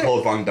 Minogue.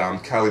 Jean-Claude Van Damme,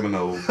 Kylie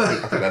Minogue. I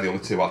think they're the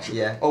only two actually.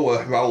 Yeah. Oh,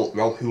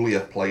 Raul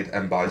Julia played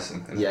M.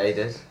 Bison. Yeah, he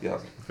did. Yeah.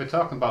 If we're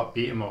talking about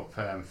beat 'em up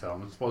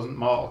films, wasn't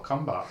Mortal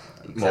Kombat?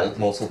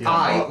 Mortal Kombat.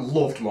 I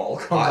loved Mortal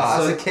Kombat As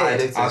a as a kid.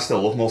 kid. I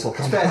still love Mortal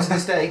It's better Kombat. to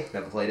this day.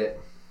 Never played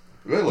it.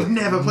 Really?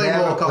 Never played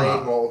Never Mortal played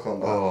Kombat. Mortal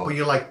Kombat. Oh, But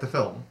you like the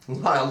film?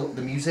 I loved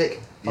the music.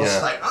 I was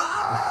Yeah. like,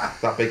 ah!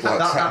 that big like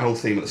that- techno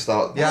theme at the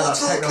start. Yeah, that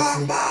Mortal techno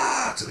theme.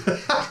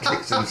 Kombat!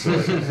 Kicked into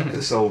it.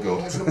 It's so What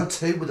good. was number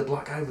 2 with the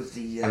black guy with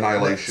the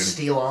Annihilation.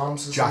 steel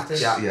arms or Jax. something?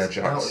 Jax. Yeah, That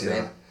Jax, was yeah.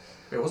 it.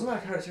 Wait, wasn't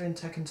that a character in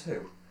Tekken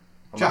 2?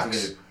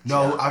 Jax.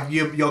 No,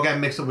 you're getting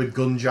mixed up with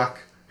Gunjack,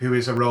 who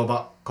is a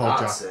robot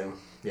called That's Jack. him.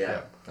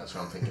 Yeah, that's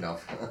what I'm thinking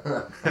of.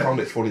 I found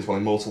it funny as well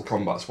in Mortal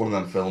Kombat. It's one of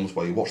them films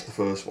where you watch the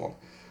first one,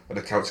 and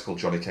a character called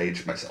Johnny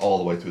Cage makes it all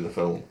the way through the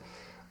film.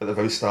 At the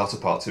very start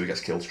of part 2, he gets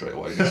killed straight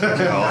away. Just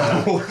thinking,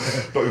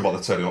 oh, don't even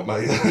bother turning up,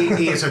 mate.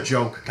 He is a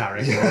joke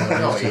character.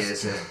 No, he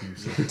He's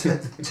is.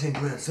 just- 10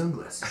 grand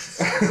sunglasses.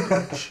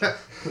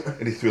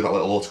 And he threw that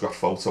little autograph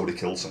photo when he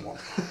killed someone.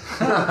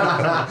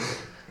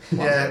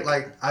 Yeah,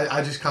 like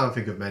I just can't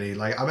think of many.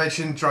 Like I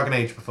mentioned Dragon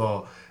Age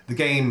before. The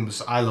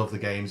games, I love the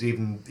games.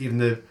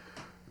 Even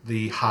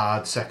the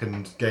hard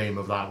second game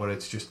of that, where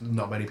it's just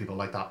not many people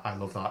like that. I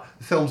love that.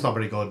 The film's not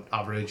very good,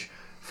 average.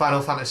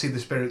 Final Fantasy: The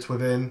Spirits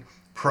Within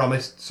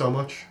promised so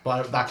much,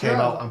 but that came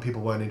Yeah. out and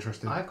people weren't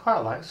interested. I quite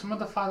like some of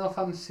the Final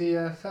Fantasy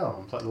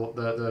films, like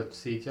the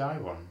CGI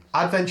ones.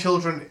 Advent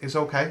Children is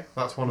okay.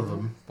 That's one of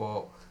them,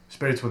 but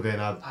Spirits Within,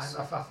 I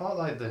thought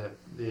like the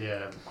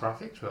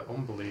graphics were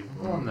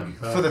unbelievable on them.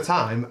 for the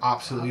time,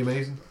 absolutely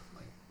amazing.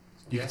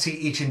 You Yeah. could see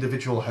each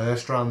individual hair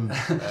strand.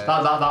 that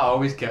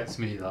always gets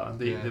me. When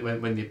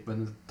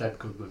they're dead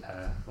good with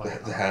hair.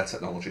 Like, The hair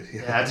technology.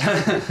 Yeah.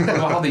 yeah, I don't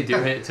know how they do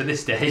it to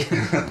this day.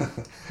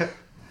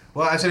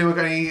 Well, has anyone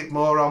got any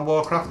more on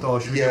Warcraft, or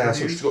should we Yeah, go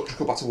so just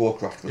go back to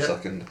Warcraft for Yep. a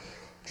second.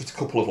 Just a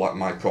couple of like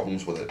my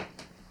problems with it.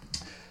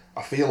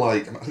 I feel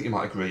like, I think you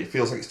might agree, it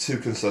feels like it's too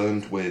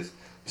concerned with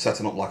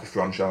setting up like a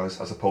franchise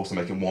as opposed to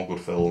making one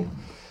good film.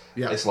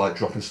 Yeah. It's like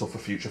dropping stuff for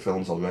future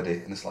films already,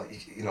 and it's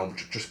like, you know,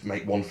 just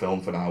make one film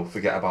for now.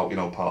 Forget about, you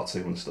know, part 2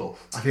 and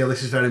stuff. I feel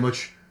this is very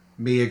much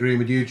me agreeing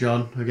with you,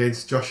 John,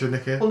 against Josh and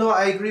Nick here. Well, no,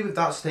 I agree with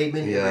that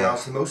statement. Yeah. In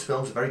regards to most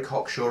films are very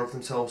cocksure of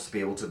themselves to be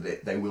able to.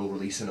 They will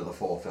release another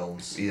 4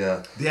 films.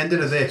 Yeah, The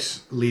ending of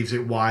this leaves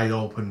it wide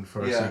open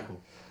for a Yeah.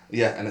 sequel.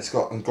 yeah, and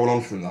and going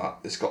on from that,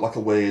 it's got like a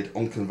weird,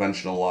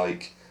 unconventional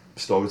like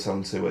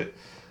storytelling to it.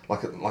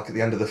 Like at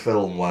the end of the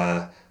film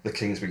where the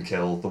king's been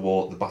killed,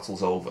 the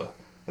battle's over.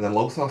 And then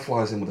Lothar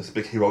flies in with this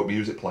big heroic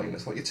music playing.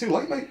 It's like, you're too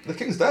late, mate. The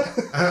king's dead.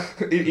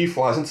 he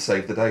flies in to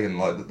save the day, and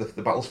like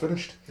the battle's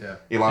finished. Yeah.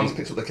 He lands,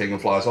 picks up the king, and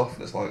flies off.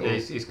 And it's like, oh,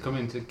 He's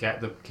coming to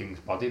get the king's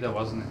body, though,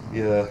 wasn't it?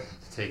 yeah,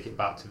 To take it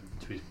back to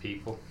his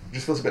people. it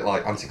just feels a bit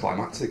like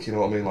anticlimactic. You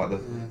know what I mean? Like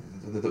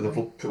they've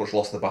pretty much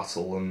lost the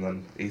battle, and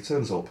then he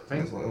turns up. I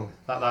think It's like, oh.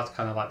 that's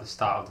kind of like the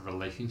start of the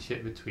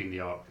relationship between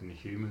the orc and the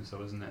humans,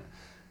 though, isn't it?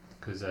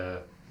 Because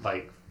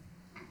like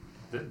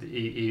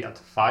he had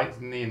to fight,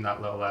 didn't he, in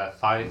that little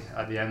fight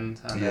at the end,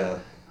 and, Yeah.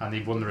 And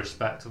he won the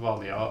respect of all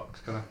the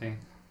orcs, kind of thing.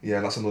 Yeah,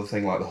 and that's another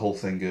thing, like the whole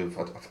thing of,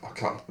 I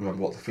can't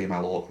remember what the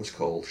female orc was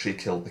called, she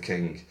killed the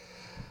king,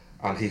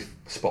 and he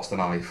spots the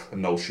knife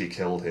and knows she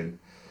killed him,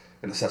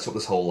 and it sets up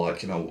this whole,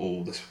 like, you know,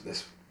 oh,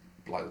 this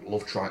like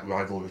love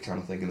rivalry kind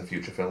of thing in the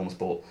future films,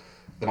 but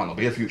there might not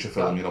be a future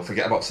film, you know,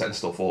 forget about setting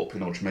stuff up, you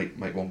know, just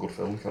make one good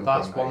film kind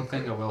That's of thing. one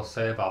thing I will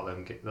say about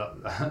them,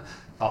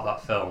 about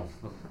that film.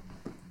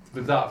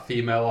 With that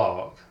female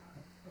orc,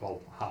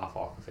 well, half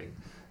orc, I think,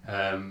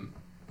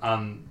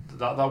 and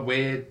that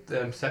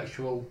weird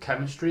sexual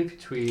chemistry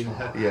between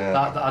her. Yeah.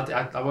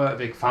 I weren't a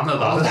big fan of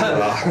that.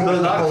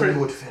 that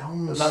Hollywood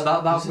films. isn't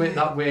it?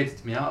 that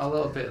weirded me out a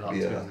little bit, to be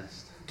Yeah. honest.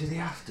 Do they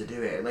have to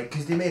do it? Like,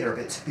 because they made her a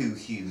bit too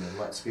human.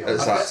 Let's be honest.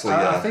 Exactly,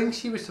 I yeah. think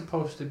she was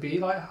supposed to be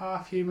like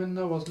half human,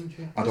 though, wasn't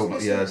she? I don't know,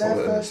 Wasn't yeah, this it's their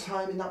not first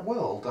time in that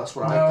world? That's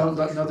what I No,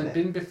 gathered no, from they'd it.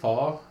 been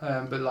before,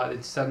 but like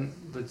they'd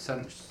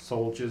sent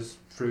soldiers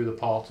through the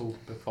portal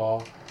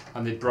before,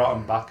 and they'd brought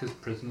them back as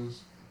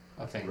prisoners,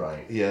 I think.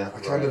 Right. Yeah, I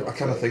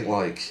kind of think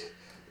like,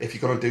 if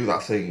you're gonna do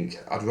that thing,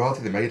 I'd rather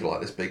they made it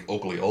like this big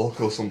ugly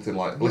orc or something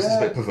like. Well, this is a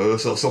bit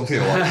perverse or something.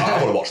 Like,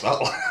 I want to watch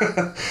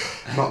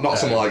that. not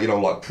some like, you know,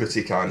 like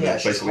pretty kind Yeah,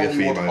 of she's basically a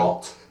Hollywood female.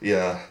 hot.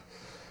 Yeah.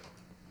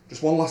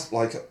 Just one last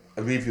like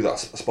a review that I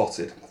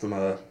spotted from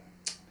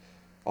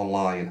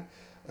online.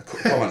 A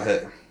comment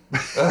here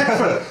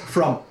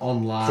From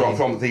online.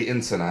 from the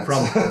internet.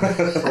 From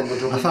From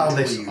the I found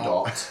this WW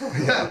dot.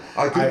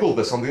 I googled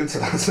this on the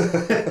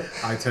internet.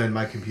 I turned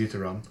my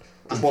computer on.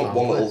 Just and one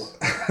found little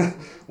this.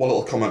 one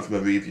little comment from a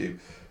review.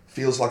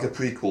 Feels like a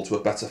prequel to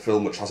a better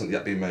film which hasn't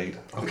yet been made.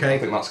 Okay. I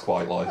think that's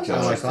quite like.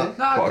 I like that.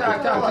 No, Quite a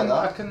good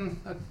I point. can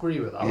agree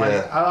with that. Yeah.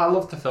 Like, I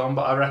love the film,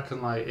 but I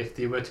reckon like if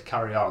they were to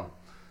carry on,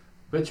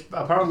 Which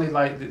apparently,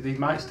 like, they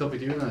might still be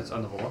doing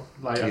another one.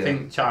 Like, I Yeah.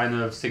 think China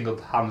have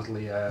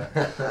single-handedly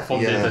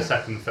funded Yeah. the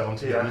second film,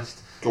 to be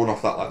honest. Going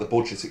off that, like the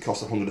budget, it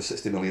cost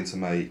 160 million to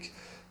make.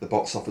 The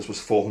box office was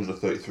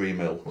 433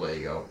 mil. Well, there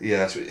you go.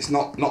 Yeah, so it's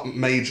not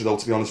major though,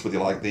 to be honest with you.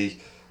 Like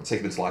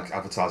taking into like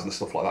advertising and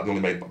stuff like that, they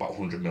only made about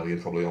 100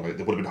 million probably on it.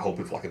 They would have been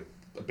hoping for like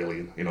a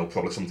billion, you know,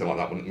 probably something like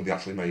that when they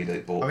actually made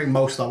it. But I think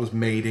most of that was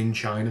made in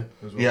China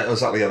as well. yeah,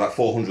 exactly. Yeah, that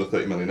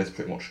 430 million is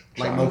pretty much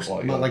like China, most,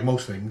 yeah. like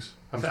most things,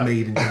 it's I-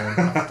 made in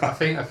China. I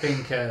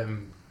think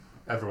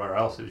everywhere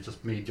else it was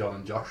just me, John,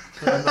 and Josh.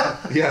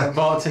 Yeah.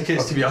 Bought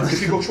tickets, to be Did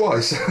honest. you go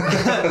twice?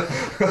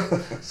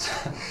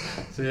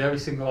 So yeah, we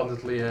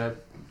single-handedly.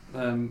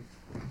 Well,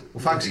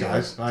 thanks,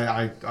 guys.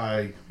 I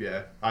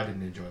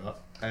didn't enjoy that.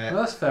 Well,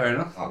 that's fair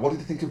enough. What did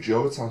you think of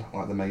Jonathan,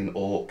 like the main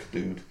orc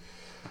dude?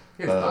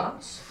 He was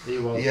badass. He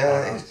was.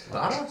 Yeah,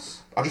 Badass.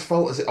 I just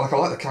felt as it, like I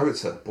like the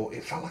character, but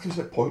it felt like it was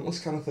a bit pointless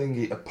kind of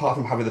thing. Apart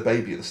from having the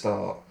baby at the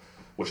start,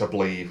 which I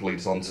believe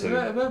leads on It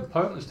to. wasn't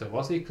pointless though,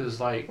 was he? Because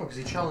like, Because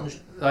he challenged.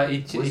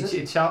 he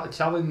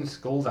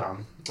challenged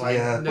Gul'dan. Like,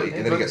 Yeah, but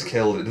then he gets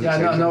killed. It doesn't Yeah,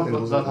 change no, anything, but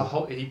does the it?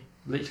 whole, he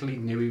literally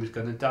knew he was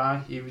going to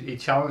die. He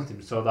challenged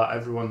him so that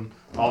everyone,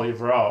 all the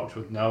other orcs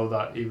would know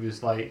that he was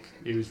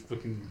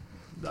fucking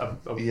a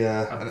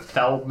Yeah, and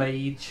fell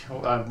mage,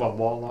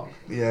 warlock.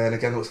 yeah, and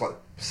again, it was like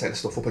setting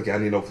stuff up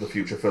again, you know, for the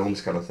future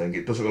films kind of thing.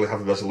 It doesn't really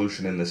have a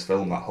resolution in this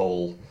film, that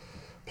whole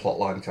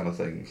plotline kind of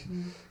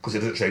thing, because it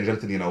doesn't change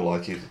anything, you know.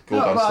 Like Gul'dan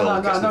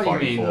still gets I know the what you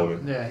fighting mean. for Though.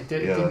 him. Yeah, he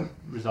didn't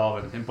resolve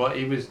anything, but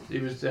he was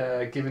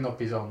giving up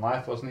his own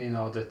life, wasn't he, in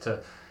order to,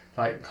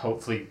 like,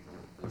 hopefully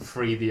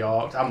free the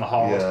orcs and the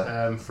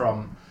horde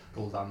from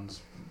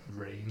Gul'dan's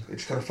reign. It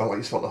just kind of felt like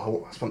you spent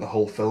the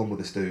whole film with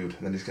this dude,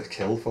 and then he just gets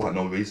killed for like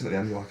no reason at the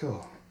end. You're like,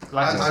 oh.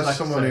 As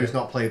someone who's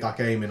not played that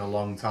game in a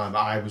long time,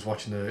 I was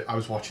watching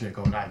it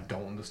going, I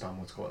don't understand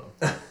what's going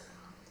on.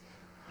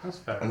 That's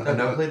fair. And- I've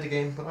never played the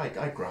game, but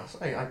I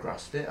grasped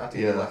it. I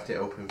think Yeah. they left it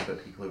open for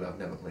people who have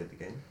never played the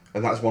game.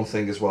 And that's one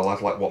thing as well.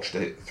 I've like watched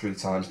it 3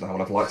 times now,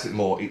 and I've liked it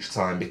more each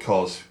time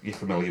because you're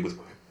familiar with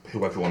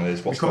who everyone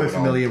is, what's Becoming going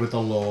on. familiar with the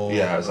lore.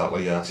 Yeah,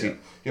 exactly. Yeah, so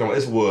you know, it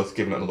is worth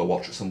giving it another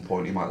watch at some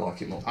point. You might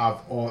like it more.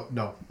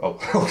 No. Oh,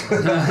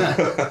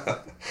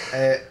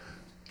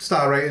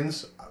 Star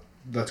ratings.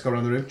 Let's go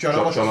around the room.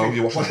 John, John,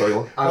 you watched the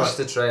trailer? I watched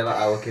the trailer.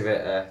 I will give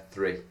it a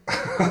 3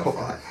 out of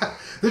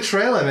 5. The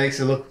trailer makes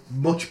it look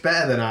much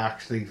better than I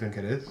actually think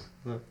it is.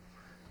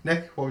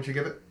 Nick, what would you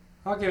give it?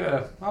 I'll give it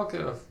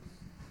a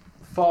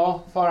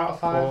 4 out of 5.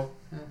 4.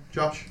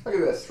 Josh? I'll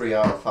give it a 3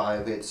 out of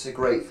 5. It's a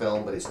great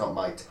film, but it's not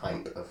my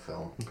type of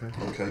film. Okay.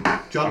 Okay.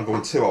 John? I'm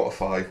going 2 out of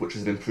 5, which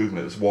is an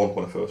improvement. It was 1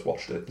 when I first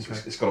watched it.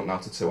 Okay. It's gone up now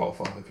to 2 out of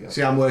 5. Yeah.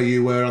 See, I'm where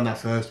you were on that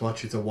first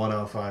watch. It's a 1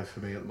 out of 5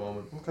 for me at the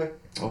moment. Okay.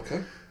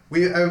 Okay.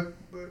 We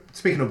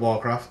speaking of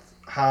Warcraft,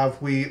 have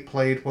we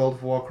played World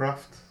of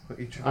Warcraft?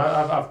 Each of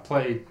us? I've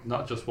played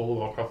not just World of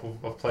Warcraft.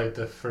 I've played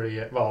the 3.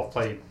 I've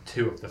played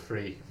 2 of the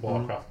 3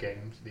 Warcraft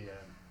games. The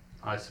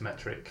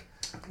isometric.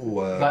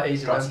 Ooh, That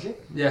easy Strategy?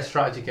 Yeah,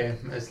 strategy game.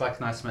 It's like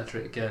an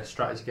isometric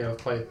strategy game. I've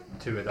played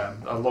 2 of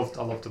them. I loved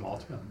them all,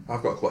 to be honest.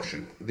 I've got a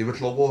question. The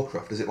original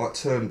Warcraft, is it like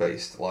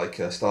turn-based, like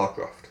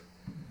StarCraft?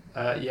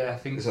 Yeah, I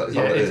think Is that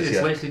yeah, what it is? it's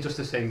Yeah. literally just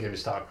the same game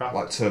as StarCraft.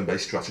 Like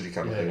turn-based strategy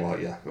kind of Yeah, thing? yeah.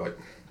 Like, yeah, right.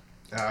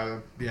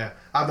 Yeah,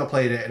 I've not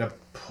played it in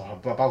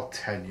about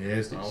 10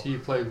 years now. So you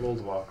played World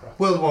of Warcraft.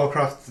 World of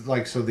Warcraft,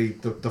 like, so the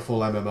full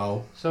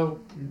MMO. So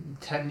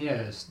 10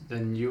 years,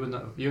 then you would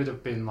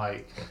have been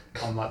like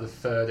on like the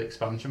 3rd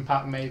expansion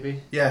pack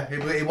maybe. Yeah,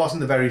 it wasn't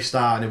the very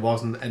start, and it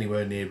wasn't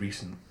anywhere near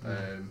recent.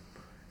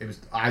 It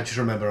was. I just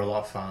remember a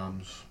lot of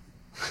farms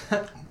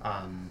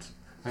and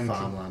And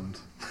farmland.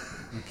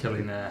 And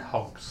killing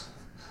hogs.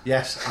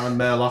 Yes, and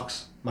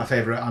Murlocs, my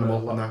favourite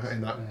animal in that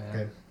Yeah.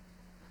 game.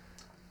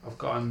 I've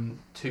gotten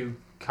 2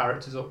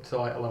 characters up to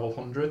like a level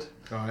 100.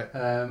 Right.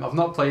 I've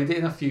not played it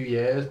in a few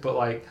years, but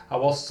like I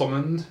was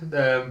summoned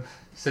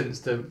since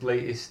the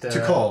latest.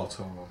 To court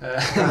or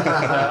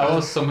I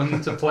was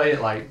summoned to play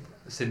it like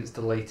since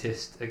the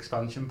latest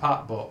expansion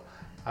pack, but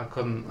I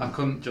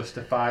couldn't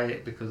justify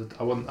it because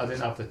I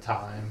didn't have the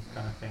time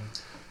kind of thing.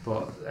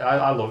 But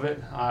I love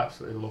it. I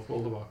absolutely love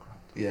World of Warcraft.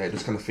 Yeah, it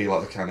just kind of feel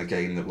like the kind of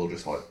game that will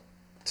just like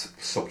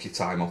suck your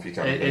time off you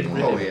kind of It thing.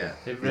 really, yeah.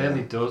 it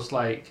really does.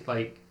 Like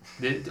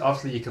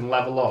obviously you can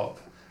level up,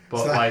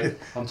 but like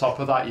on top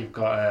of that you've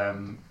got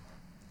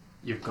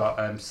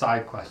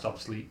side quests.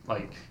 Obviously,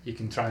 like you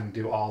can try and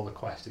do all the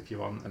quests if you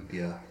want, and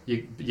Yeah.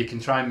 you can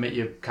try and make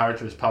your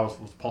character as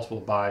powerful as possible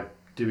by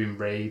doing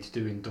raids,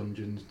 doing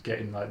dungeons,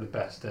 getting like the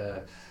best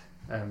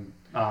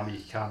army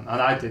you can.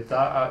 And I did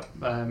that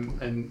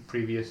in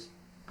previous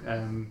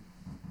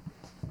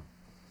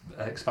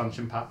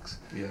expansion packs.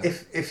 Yeah.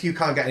 if you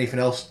can't get anything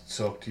else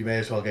sucked, you may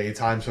as well get your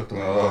time sucked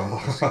away.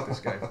 Oh. This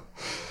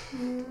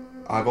game.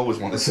 I've always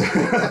wanted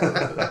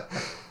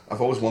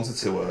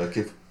to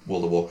give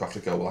World of Warcraft a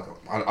go. Like,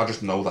 I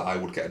just know that I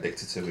would get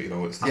addicted to it. You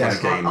know, it's the kind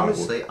of game.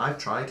 Honestly, I've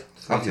tried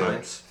 3 Have you?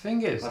 times.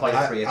 Thing is, I've like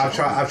had 3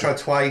 I've tried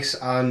twice,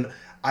 and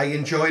I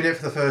enjoyed it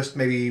for the first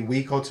maybe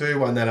week or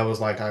 2, and then I was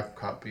like, I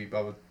can't be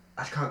bothered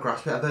I just can't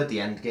grasp it. I've heard the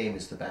end game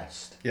is the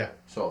best. Yeah.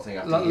 Sort of thing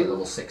after Like- you hit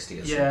level 60 or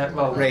something. Yeah,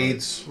 well, like that.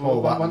 Raids,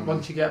 all that.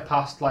 Once you get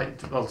past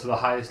to the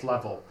highest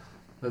level,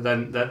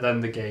 then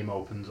the game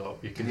opens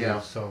up. You can Yeah.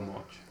 do so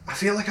much. I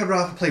feel like I'd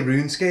rather play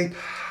RuneScape.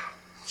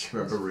 Do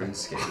you remember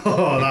RuneScape?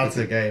 Oh, that's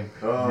a game.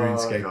 Oh,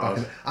 RuneScape.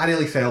 God. I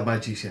nearly failed my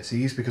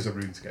GCSEs because of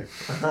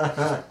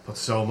RuneScape. Put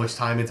so much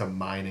time into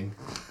mining.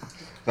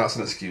 That's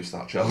an excuse,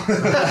 that, Joe.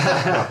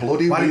 That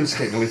bloody Why do you-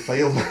 RuneScape nearly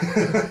failed.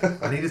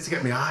 I needed to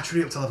get my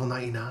archery up to level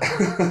 99.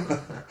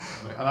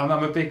 And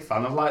I'm a big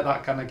fan of like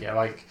that kind of game,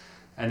 like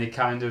any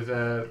kind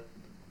of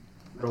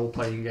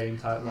role-playing game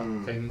type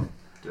thing.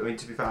 I mean,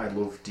 to be fair, I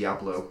love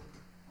Diablo,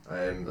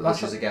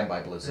 That's which is a- again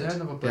by Blizzard. Yeah,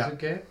 another Blizzard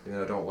game. You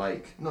know, I don't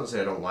like, not to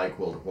say I don't like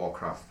World of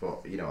Warcraft,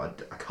 but you know,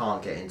 I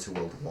can't get into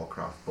World of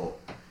Warcraft, but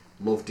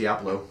love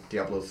Diablo.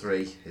 Diablo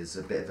 3 is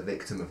a bit of a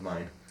victim of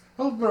mine.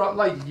 Well, we're all,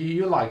 like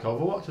you like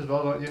Overwatch as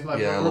well, don't you? Like,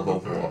 Yeah, I love we're-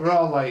 Overwatch. We're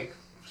all like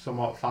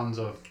somewhat fans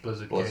of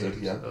Blizzard Blizzard,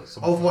 games. yeah. at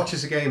some Overwatch point.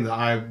 is a game that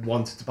I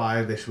wanted to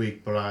buy this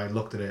week, but I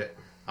looked at it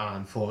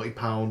and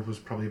 £40 was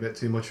probably a bit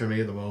too much for me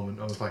at the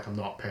moment. I was like, I'm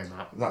not paying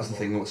that. That's the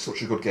thing, it's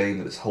such a good game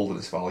that it's holding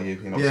its value.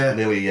 You know, Yeah. it's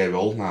nearly a year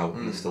old now,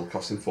 and it's still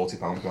costing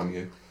 £40 brand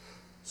new.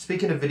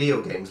 Speaking of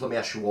video games, let me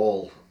ask you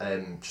all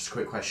just a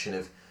quick question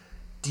of,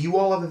 do you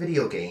all have a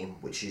video game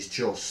which is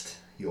just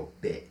your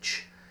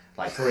bitch?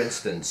 Like, for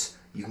instance,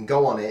 you can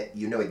go on it,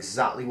 you know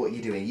exactly what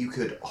you're doing, you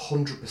could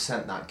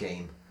 100% that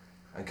game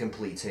and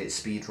complete it,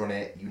 speedrun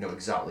it, you know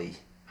exactly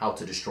how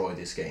to destroy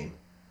this game.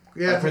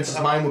 Yeah, Like, for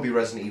instance, mine would be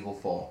Resident Evil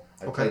 4.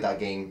 I've Okay. played that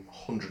game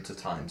hundreds of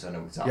times, I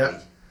know exactly.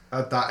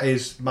 Yeah. That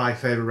is my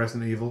favourite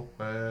Resident Evil.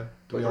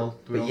 Do we all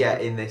But yeah,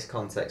 in this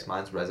context,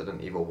 mine's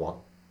Resident Evil 1.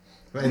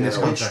 in this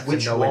Yeah. context.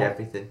 Which knowing one?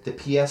 everything. The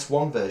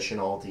PS1 version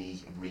or the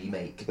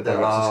remake? But They're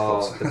there are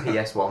access the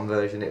PS1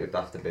 version. It would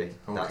have to be.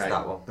 That's Okay.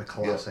 that one, The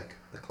classic.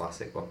 the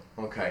classic one.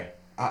 Okay.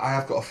 I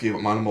have got a few,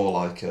 but mine are more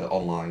like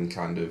online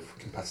kind of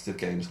competitive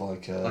games,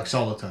 like Like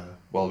Solitaire.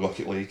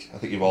 Rocket League. I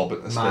think you've all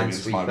been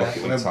experienced my Minesweeper.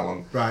 Rocket League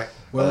talent. Right,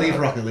 we'll leave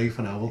Rocket League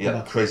for now. We'll come Yeah,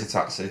 back. Crazy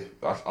Taxi.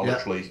 I Yeah.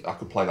 literally, I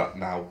could play that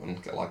now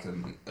and get like a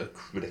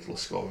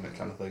ridiculous score in it,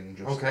 kind of thing.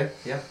 Just, Okay,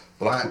 yeah.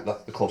 But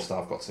that's the closest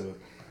I've got to it.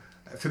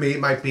 For me, it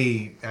might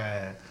be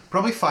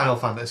probably Final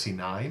Fantasy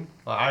 9.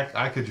 Like,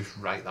 I could just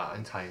write that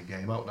entire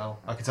game out now.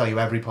 I could tell you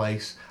every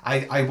place.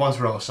 I once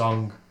wrote a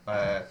song,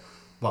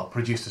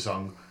 produced a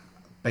song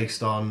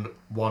based on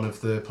one of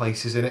the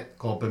places in it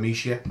called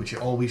Bermesia, which it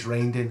always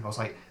rained in. I was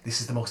like,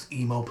 this is the most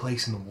emo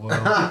place in the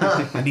world.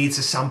 I need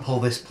to sample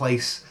this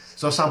place.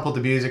 So I sampled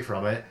the music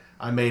from it.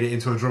 I made it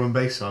into a drum and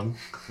bass song.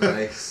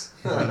 Nice.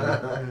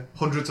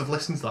 Hundreds of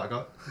listens that I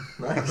got.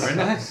 Nice. Very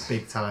nice.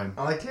 Big time.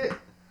 I like it.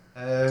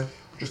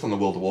 Just on the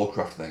World of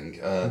Warcraft thing,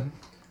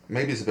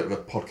 maybe it's a bit of a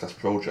podcast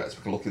project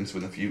we can look into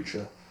in the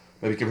future.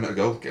 Maybe giving it a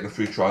go, getting a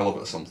free trial of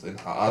it or something.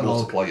 I'd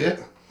love to play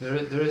it. There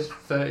is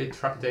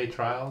 30-day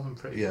trials, I'm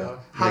pretty Yeah.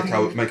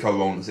 sure. Make our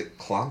own, is it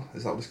clan?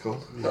 Is that what it's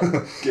called?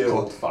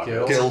 Guild. Guild.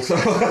 Guild.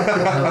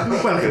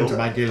 Welcome to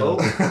my guild.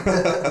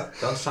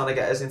 John's trying to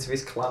get us into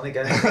his clan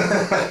again.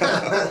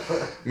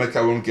 Make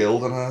our own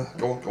guild and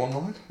go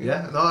online.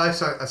 Yeah, no,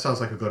 that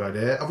sounds like a good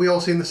idea. Have we all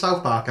seen the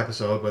South Park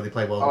episode where they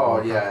play World of Oh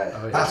Warcraft? yeah.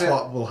 Oh, yeah. That's Actually,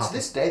 what will To happen.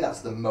 this day, that's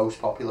the most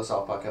popular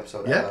South Park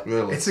episode Yeah, ever.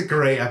 Really? it's a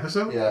great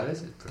episode. Yeah. It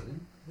is, it's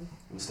brilliant.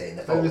 I'm staying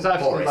there But it was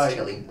actually Boris like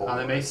killing Boris.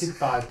 animated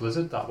by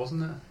Blizzard, that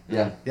wasn't it?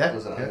 Yeah. Yeah,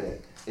 Wasn't yeah.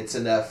 it? It's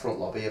in their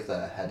front lobby of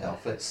their head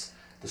office.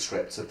 The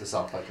script of the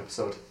South Park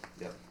episode.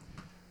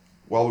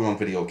 While we're on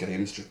video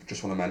games,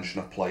 just want to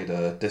mention I've played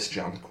Disc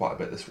Jam quite a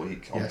bit this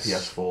week on Yes.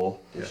 PS4.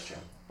 This jam.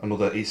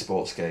 Another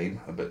esports game,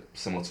 a bit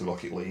similar to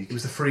Rocket It League.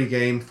 was the free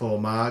game for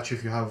March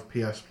if you have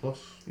PS Plus.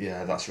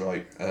 Yeah, that's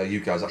right. You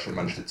guys actually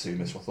mentioned it to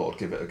me, so I thought I'd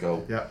give it a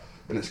go. Yeah.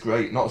 And it's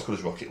great. Not as good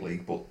as Rocket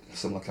League, but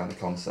similar kind of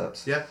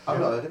concepts. Yeah. I've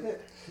not heard of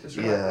it. It's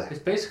right. Yeah. It's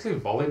basically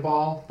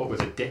volleyball, but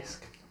with a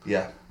disc.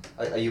 Yeah.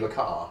 Are you a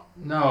car?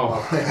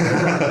 No.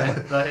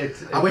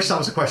 I wish that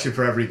was a question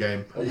for every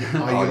game. Are you?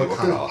 Are you a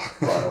car?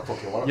 Well, I don't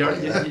fucking want to You're,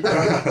 play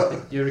you're,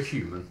 it. you're a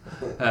human,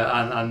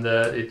 and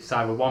it's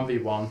either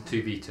 1v1,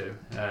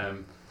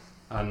 2v2,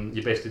 and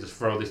you basically just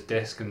throw this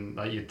disc and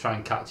like you try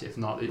and catch it. If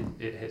not,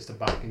 it hits the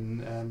back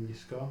and you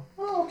score.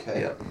 Oh,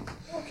 okay.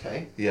 Yeah.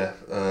 Okay. Yeah.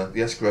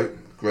 Yes,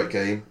 great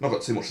game. Not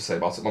got too much to say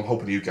about it, but I'm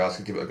hoping you guys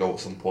can give it a go at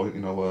some point.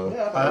 You know.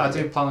 Yeah, I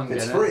do plan on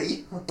It's getting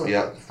free. it.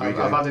 Yeah. Free I've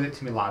game. added it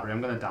to my library.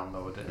 I'm going to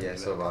download it. Yeah,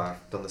 so have I.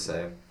 Done the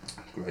same.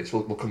 Great. So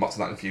we'll come back to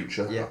that in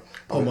future. Yeah.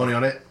 Put money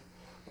on it.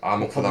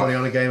 I'm up for Put money that.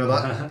 on a game of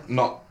that.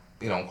 Not.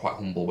 I'm quite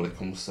humble when it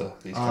comes to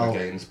these kind Oh. of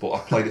games, but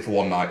I've played it for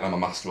one night and I'm a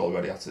master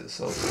already at it.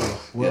 So.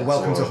 Well, Yeah,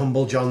 welcome so, to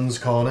Humble John's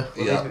Corner.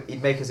 Well, Yeah.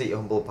 he'd make us eat a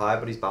humble pie,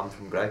 but he's banned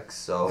from Greg's,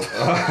 so...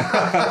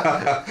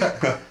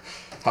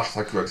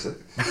 Hashtag Brexit.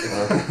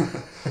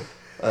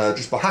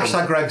 Just back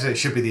Hashtag on, Brexit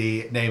should be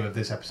the name of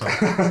this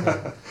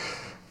episode.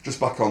 just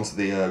back onto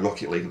the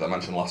Rocket League that I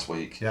mentioned last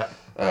week. Yeah.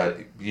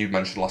 You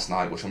mentioned last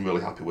night, which I'm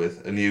really happy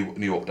with. A new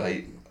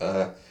update.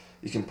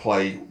 You can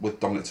play with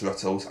Dominic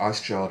Toretto's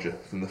Ice Charger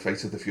from The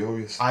Fate of the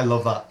Furious I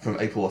love that. from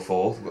April the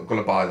 4th. I'm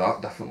going to buy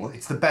that definitely.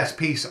 It's the best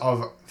piece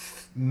of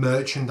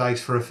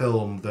merchandise for a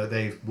film that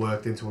they've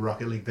worked into a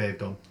Rocket League they've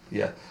done.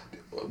 Yeah.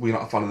 Were you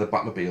not a fan of the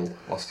Batmobile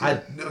last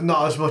year?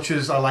 Not as much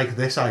as I like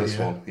this idea. This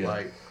one, yeah.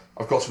 Like,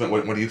 I've got something,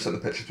 when you sent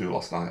the picture through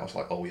last night, I was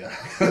like, oh yeah,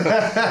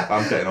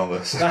 I'm getting on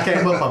this. that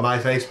came up on my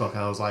Facebook and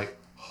I was like,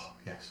 oh,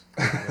 yes.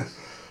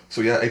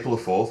 So yeah, April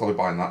the 4th, I'll be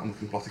buying that and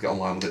we'll have to get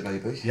online with it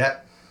maybe. Yeah.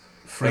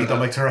 Free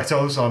Dominic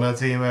Toretto's on a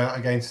team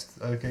against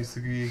the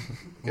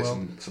Get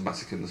world. some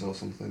Mexicans or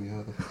something,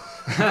 yeah.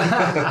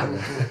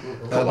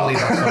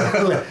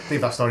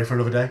 Leave that story for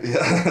another day.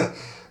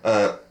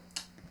 Yeah.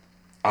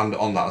 And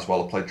on that as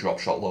well, I played Drop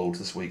Shot loads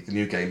this week. The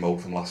new game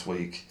mode from last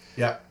week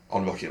Yeah.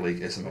 on Rocket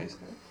League is amazing.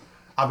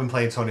 I've been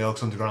playing Tony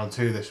Hawk's Underground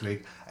 2 this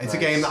week. It's a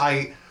Nice. game that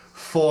I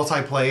thought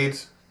I played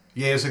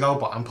years ago,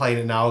 but I'm playing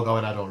it now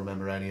going, I don't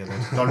remember any of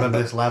this. Don't remember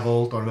this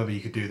level, don't remember you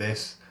could do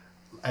this.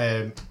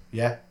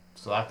 Yeah,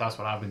 so that's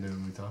what I've been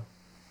doing with time.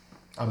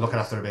 I'm looking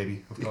after a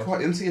baby, of You're course.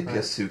 quite into your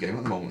PS2 game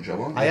at the moment,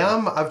 Joe, aren't you? I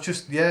am. I've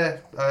just,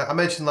 I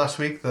mentioned last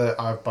week that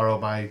I've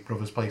borrowed my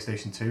brother's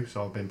PlayStation 2,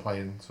 so I've been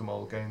playing some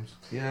old games.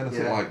 Yeah, and I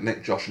think Yeah. like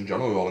Nick, Josh and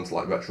John are all into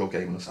like retro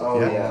gaming and stuff. Oh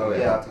Yeah.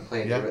 yeah. I've been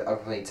playing. Yeah. I've been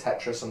playing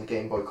Tetris on the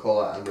Game Boy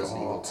Color and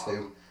Resident Evil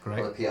 2 Great.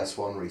 on the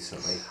PS1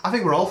 recently. I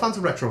think we're all fans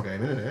of retro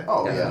gaming, isn't it?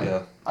 Oh Yeah.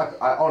 yeah.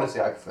 I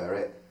honestly I prefer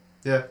it.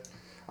 Yeah.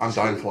 I'm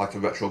dying for like a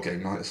retro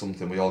game night or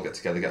something. We all get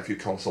together, get a few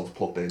consoles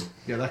plugged in.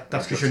 Yeah, that's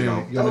That's because good to you're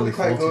know. you're That would nearly be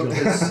quite 40. good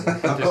John.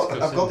 because I've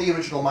Just got the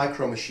original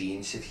Micro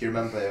Machines. If you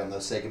remember on the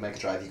Sega Mega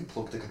Drive, you can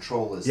plug the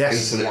controllers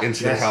Yes. Into the actual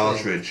the thing.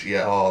 cartridge.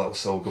 Yeah, oh, that was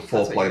so good. That's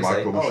what 4-player you were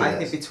saying. micro I machine.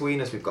 think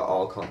between us we've got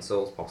all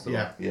consoles possible.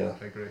 Yeah, Yeah,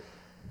 I agree.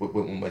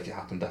 we'll make it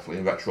happen definitely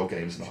in retro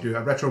games We now. should do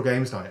a retro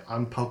games night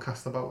and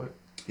podcast about it.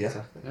 Yeah,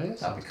 Exactly. Yeah,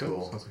 That'd be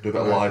cool. Sounds like do a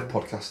bit of live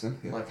podcasting.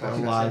 Yeah. Like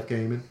live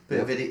gaming.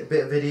 Bit of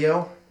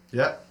video.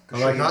 Yeah, I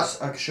like that.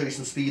 I can show you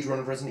some speed run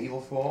of Resident Evil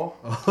 4.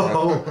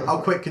 Oh, how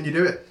quick can you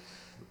do it?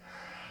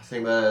 I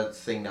think the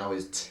thing now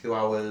is 2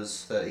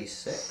 hours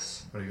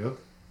 36. Very good.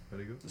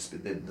 Very good.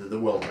 The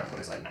world record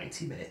is like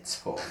 90 minutes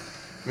for.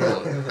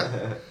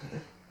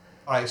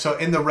 Alright, so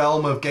in the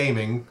realm of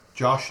gaming,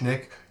 Josh,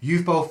 Nick,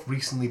 you've both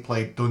recently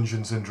played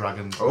Dungeons and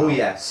Dragons. Oh Now,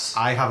 yes.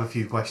 I have a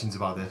few questions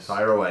about this.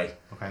 Fire away.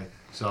 Okay,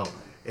 so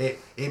it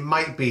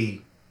might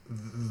be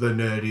the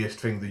nerdiest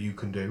thing that you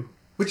can do,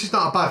 which is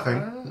not a bad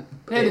thing.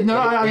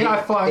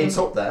 It's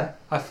up there.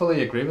 I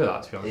fully agree with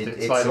that, to be honest. It's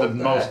It's like the up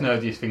there. most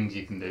nerdiest things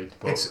you can do.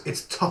 But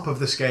It's top of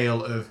the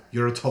scale of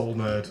you're a tall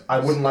nerd. I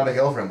wouldn't let my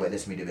girlfriend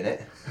witness me doing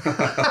it. Put it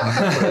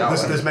that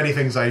way. There's many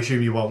things I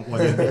assume you won't.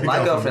 When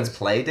My girlfriend's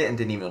played it and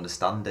didn't even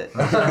understand it.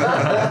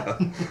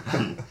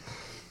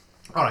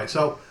 Alright,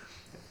 so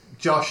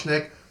Josh,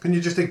 Nick, can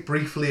you just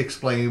briefly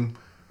explain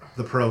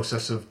the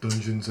process of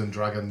Dungeons and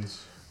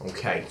Dragons?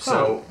 Okay,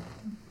 so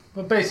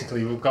Well,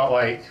 basically, we've got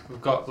like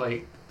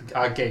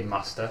our game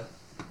master.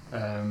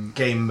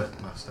 Game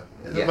master.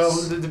 Yes. Well,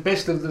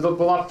 basically,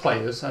 we'll have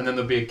players, and then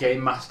there'll be a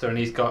game master, and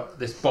he's got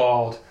this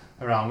board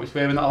around, which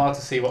we're not allowed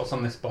to see what's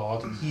on this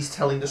board, he's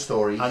telling the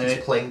story. And He's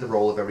it- playing the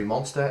role of every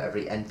monster,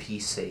 every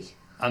NPC.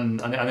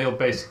 and he'll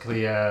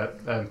basically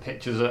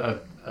pitch us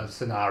a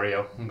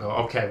scenario and go,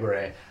 okay, we're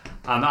here.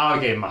 And our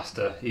game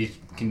master, he's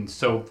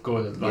so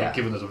good at like Yeah.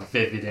 giving us a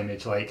vivid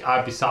image. Like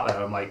I'd be sat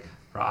there, I'm like,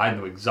 right, I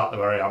know exactly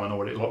where I am, I know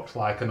what it looks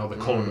like, I know the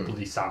colour of the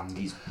bloody sand.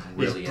 He's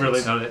He's brilliant.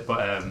 brilliant at it, but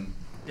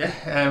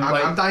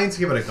I'm dying to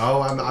give it a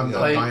go. I'm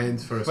Like, dying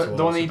for us but to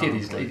the one all he sit down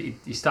did and play. is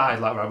he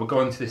started like, right, we're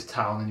going to this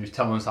town, and he was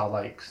telling us how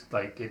like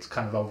it's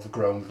kind of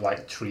overgrown with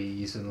like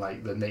trees, and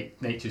like the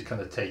nature's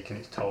kind of taking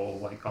its toll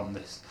like on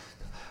this.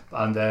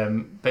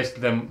 And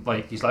basically then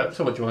like he's like,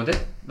 so what do you want to do?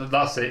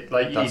 That's it.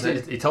 Like That's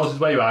it. he tells us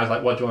where you are. He's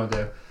like, what do you want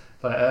to do?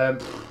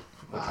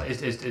 Like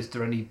is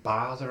there any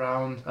bars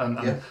around?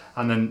 Yeah.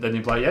 And then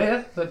you'd be like,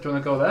 yeah. Do you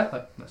want to go there?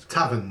 Like, let's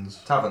go.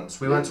 Taverns.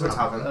 Taverns. We went to a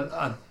tavern.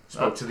 And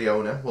Spoke to the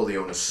owner. Well, the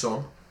owner's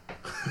son,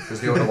 because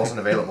the owner wasn't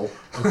available.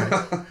 Okay.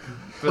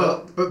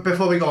 but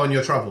before we go on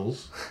your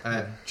travels,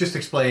 just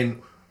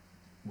explain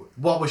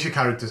what was your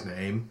character's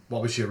name,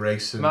 what was your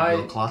race and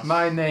your class?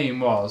 my name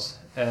was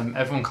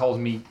everyone calls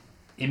me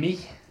Immy.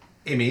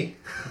 Immy.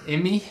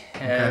 Immy.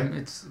 Okay.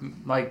 It's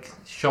like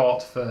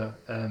short for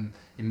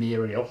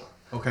Emereal,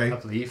 Okay. I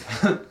believe.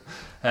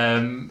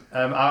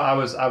 I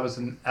was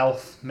an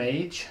elf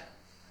mage.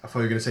 I thought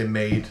you were going to say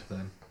maid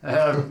then.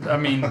 I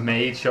mean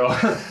mage, sure.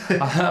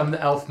 I'm the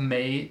elf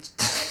mage.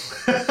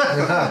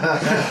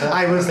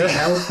 I was the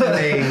elf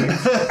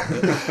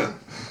maid.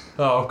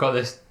 Oh, I've got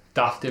this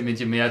daft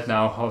image in my head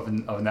now of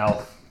an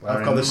elf.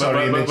 I've got the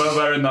sorry image.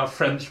 Wearing that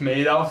French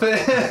maid outfit.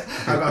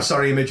 I've got a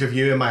sorry image of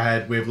you in my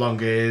head with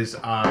long ears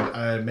and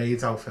a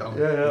maid's outfit on.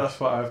 Yeah, that's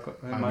what I've got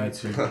in I my need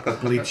to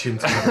bleach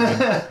into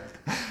everything.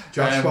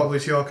 Josh, what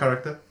was your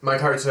character? My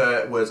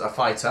character was a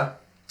fighter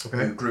Okay.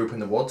 who grew up in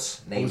the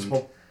woods, named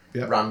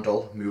Yeah.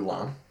 Randall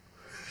Mulan.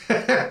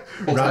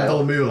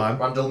 Randall Mulan.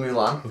 Randall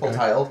Mulan, full Okay.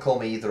 title, call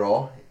me either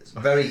or. It's a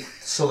very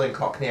southern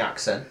Cockney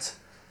accent.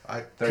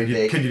 Very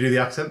big. Can you do the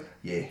accent?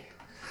 Yeah.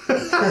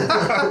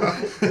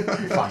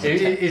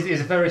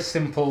 He's a very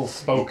simple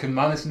spoken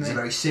man, isn't He's a he?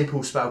 very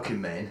simple spoken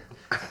man,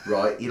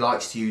 right? He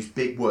likes to use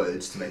big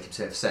words to make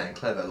himself sound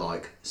clever,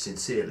 like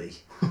sincerely.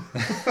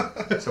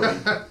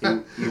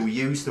 So he'll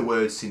use the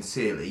word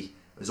sincerely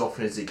as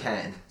often as he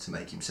can to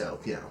make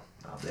himself,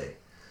 out there.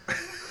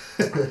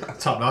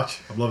 Top notch.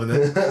 I'm loving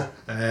this.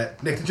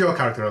 Nick, did your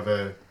character have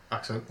a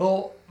accent?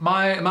 Well,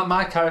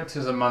 my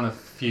character's a man of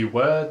few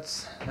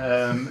words.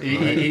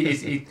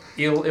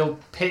 He'll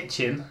pitch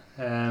in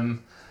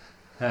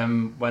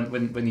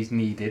when he's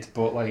needed,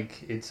 but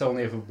like it's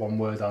only ever one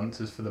word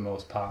answers for the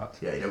most part.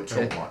 Yeah, you don't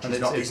talk much. And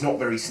He's not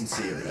very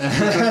sincere.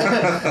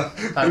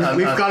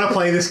 We've got to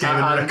play this game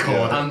in the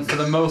record. And for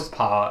the most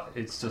part,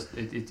 it's just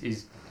it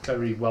is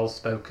very well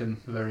spoken,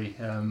 very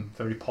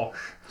very posh.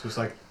 So it's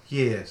like,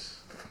 yes.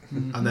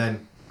 And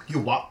then, you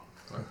what?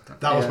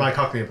 That was my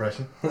Cockney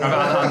impression. And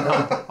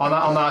on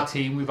our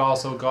team, we've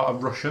also got a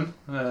Russian.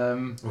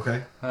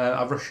 Okay.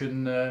 A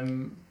Russian.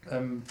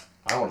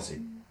 I want to see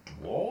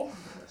dwarf.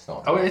 It's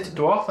not. Oh, it's a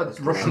dwarf. It's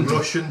Russian.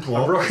 Russian A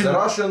dwarf. It's a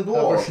Russian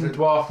dwarf. A Russian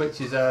dwarf, which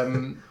is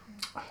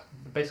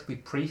basically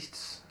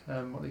priests.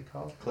 What do you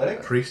call it?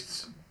 Cleric.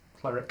 Priests.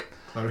 Cleric.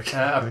 Cleric. Is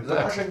that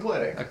Russian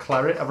cleric? A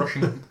cleric, a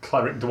Russian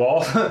cleric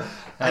dwarf.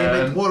 I'm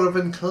a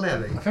dwarven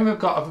cleric. I think we've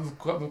got a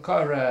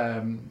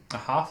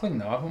halfling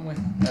now, haven't we?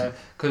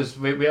 Because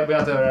we had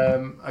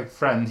a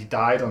friend. He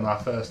died on our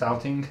first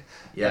outing.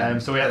 Yeah.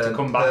 So we had to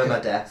come back.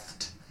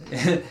 Permadeathed.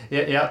 He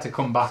had to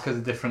come back as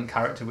a different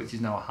character, which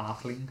is now a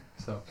halfling.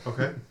 So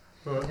Okay.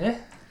 Alright. yeah.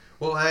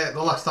 Well,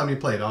 the last time you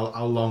played,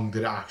 how long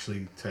did it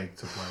actually take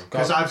to play?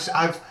 Because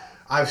God.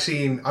 I've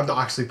not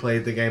actually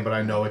played the game, but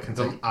I know it can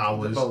take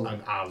hours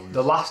and hours.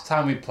 The last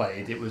time we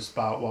played, it was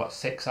about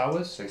 6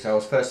 hours. 6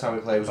 hours. First time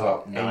we played was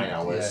about 9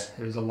 hours.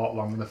 Yeah, it was a lot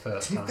longer the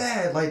first To be time.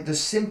 fair, like the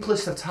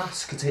simplest of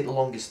tasks could take the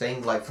longest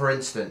thing. Like for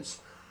instance,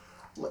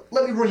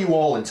 let me run you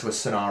all into a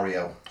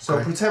scenario. So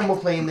Okay. pretend we're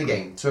playing the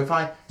game. So if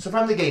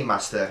I'm the game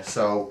master.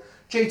 So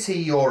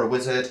JT, you're a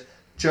wizard.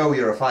 Joe,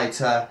 you're a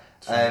fighter.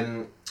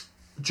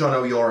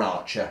 Jono, you're an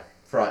archer.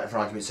 For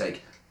argument's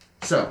sake.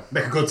 So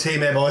Make a good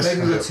team, eh, boys?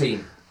 maybe we're a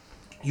team.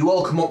 You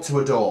all come up to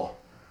a door.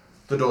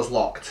 The door's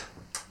locked.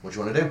 What do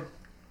you want to do?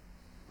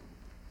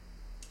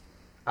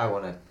 I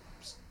want to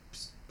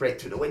break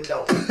through the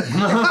window. So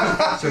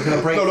if you're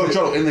gonna break. No, through-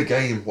 John, in the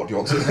game, what do you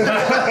want to do?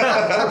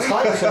 That's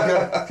fine. So if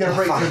you're gonna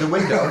break through the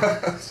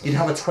window, you'd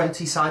have a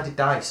 20-sided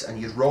dice,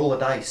 and you'd roll a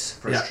dice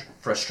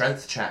for a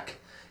strength check.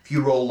 If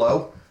you roll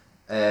low,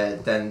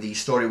 then the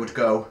story would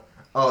go,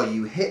 "Oh,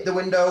 you hit the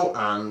window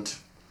and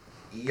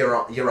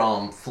your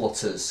arm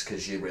flutters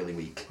because you're really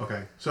weak."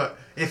 Okay, so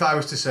if I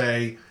was to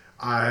say,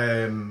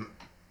 I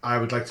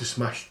would like to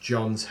smash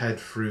John's head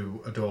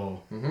through a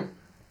door,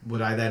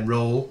 would I then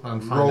roll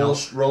and find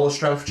out? Roll a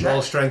strength check. Roll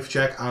a strength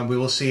check, and we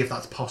will see if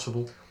that's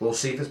possible. We'll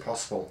see if it's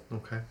possible.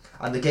 Okay.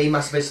 And the game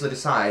master basically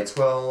decides,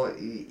 well,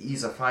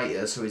 he's a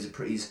fighter, so he's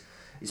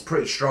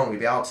pretty strong. He'd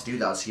be able to do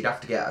that, so you'd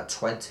have to get a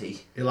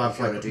 20. He'll have if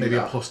you wanna like do maybe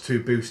that. a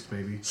 +2 boost,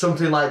 maybe.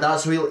 Something like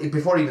that. So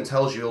before he even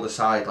tells you, he'll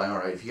decide, like,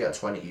 alright, if you get a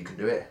 20, you can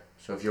do it.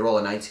 So if you roll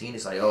a 19,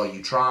 it's like, oh,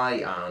 you try,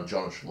 and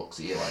John looks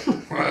at you like, you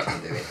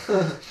can do it.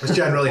 That's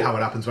generally how it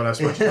happens when I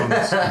smash John's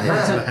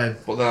head to the head.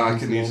 But then I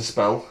can use a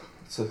spell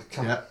to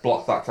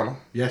block that, can I?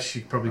 Yes,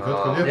 you probably could,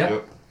 couldn't you? Yeah.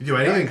 You do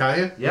anything, can't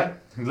you?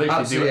 Yep. You literally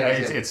Absolutely, do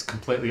it. yeah. It's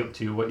completely up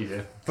to you what you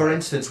do. For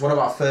instance, one of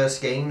our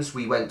first games,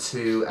 we went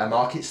to a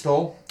market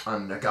stall,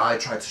 and a guy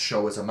tried to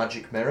show us a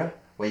magic mirror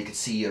where you could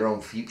see your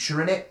own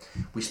future in it.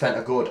 We spent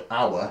a good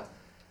hour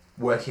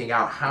working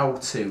out how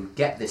to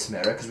get this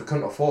mirror because we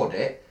couldn't afford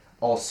it,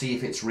 or see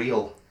if it's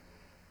real.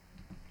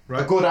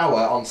 Right. A good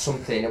hour on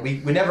something. We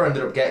never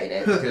ended up getting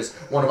it because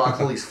one of our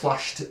colleagues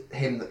flashed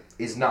him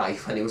his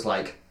knife, and he was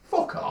like,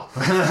 "Fuck off!"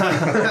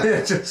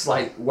 It just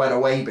like went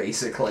away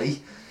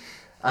basically,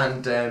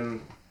 and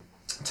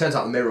turns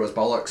out the mirror was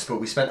bollocks. But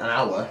we spent an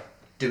hour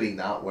doing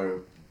that where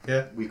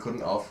Yeah. we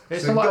couldn't have.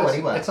 It's So a we lot. go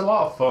anywhere. It's a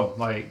lot of fun.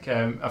 Like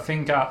I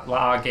think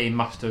our game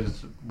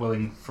master's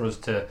willing for us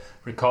to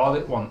record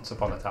it once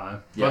upon a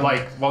time. Yeah. But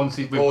like once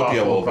we've got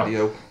Audio full or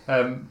video?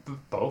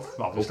 both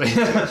obviously.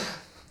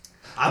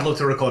 I'd love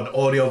to record an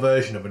audio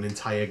version of an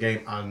entire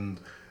game and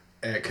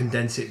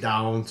condense it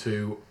down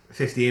to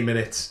 15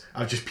 minutes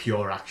of just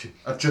pure action.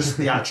 Of just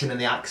the action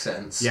and the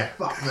accents. Yeah.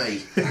 Fuck me.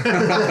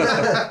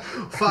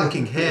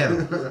 Fucking hell.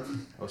 That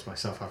was my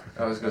South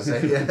African. I was gonna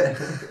say yeah.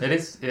 It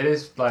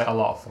is like a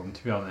lot of fun,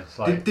 to be honest.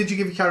 Like Did you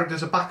give your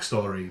characters a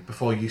backstory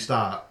before you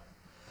start?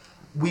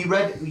 You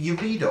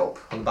read up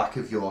on the back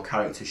of your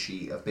character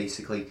sheet of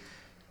basically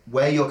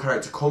where your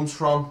character comes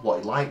from, what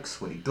he likes,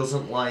 what he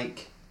doesn't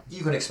like.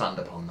 You can expand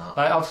upon that.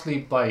 Like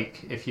obviously,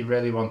 like if you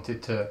really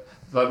wanted to,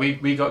 like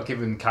we got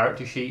given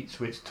character sheets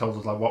which told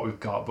us like what we've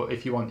got. But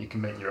if you want, you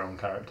can make your own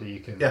character.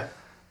 You can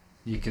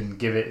you can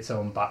give it its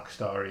own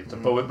backstory.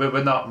 But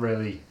we're not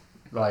really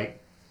like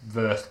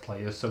versed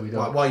players, so we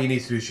don't. What you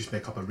need to do is just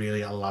make up a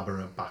really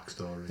elaborate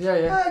backstory.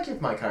 Yeah. I give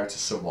my character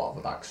somewhat of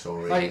a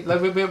backstory.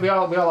 Like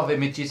we all have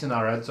images in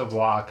our heads of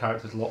what our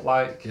characters look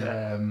like.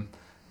 Yeah.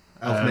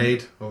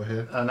 Elf-maid over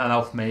here. And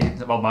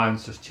elf-maid. Well,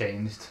 mine's just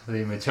changed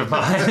the image of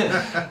mine.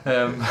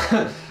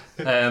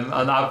 And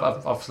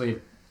I've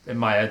obviously in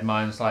my head,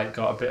 mine's like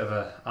got a bit of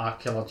a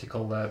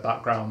archaeological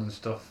background and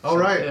stuff. Oh,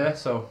 right. Yeah.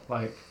 So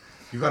like,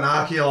 You've got an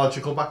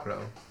archaeological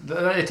background.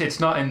 It's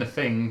not in the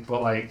thing,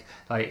 but like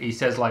he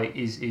says, like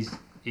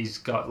he's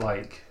got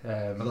like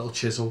A little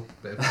chisel,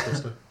 bit of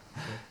duster.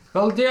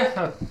 well,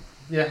 yeah.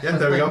 Yeah,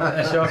 there we go.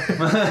 Sure.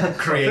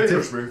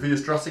 Creative. movie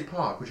is Jurassic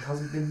Park, which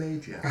hasn't been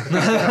made yet.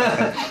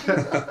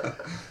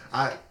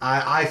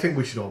 I think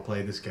we should all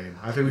play this game.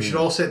 I think we should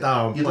all sit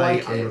down, You'd play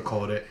like and it.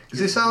 record it.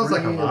 Because it sounds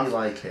like a Really laugh.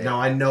 like it. Now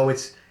I know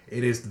it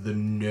is the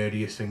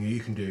nerdiest thing you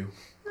can do,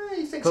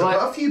 You think But so? like-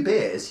 Got a few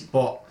beers.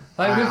 but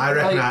Like, we've- I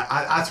reckon like-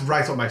 that's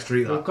right up my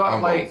street. We've That. got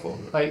I'm like all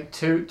for it. like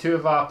two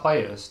of our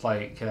players,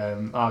 like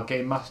our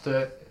game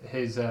master,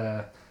 his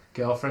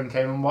girlfriend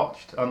came and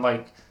watched,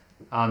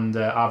 and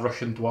our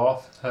Russian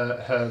dwarf,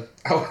 her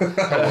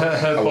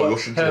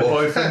Russian her dwarf.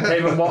 boyfriend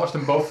came and watched,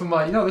 and both of them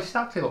like, this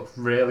actually looks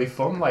really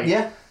fun. Like,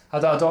 Yeah. I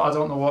don't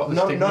know what the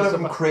None stigmas of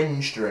them about-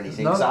 cringed or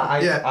anything. No,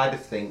 'Cause yeah. I'd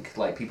think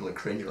like people are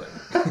cringing.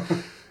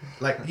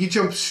 Like you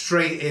jump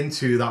straight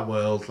into that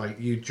world. Like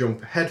you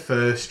jump head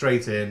first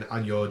straight in,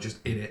 and you're just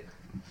in it.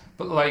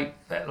 But like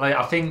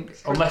I think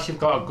unless you've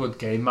got a good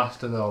game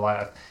master though,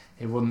 like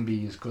it wouldn't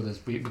be as good as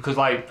because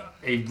like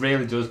it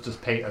really does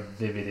just paint a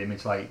vivid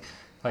image. Like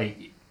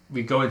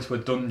we go into a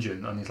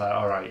dungeon and he's like,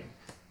 all right,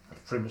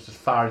 pretty much as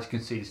far as you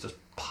can see, it's just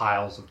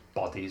piles of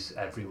bodies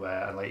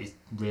everywhere, and like it's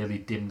really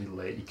dimly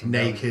lit. You can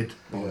Naked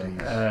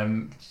bodies.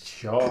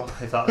 Sure,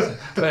 if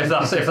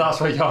that's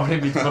what your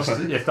image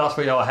if that's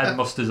what your head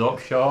musters up,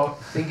 sure.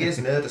 Thing is,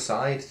 nerd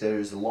aside,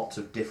 there's lots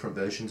of different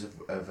versions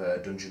of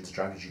Dungeons and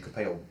Dragons. You could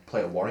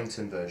play a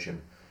Warrington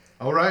version.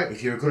 All right.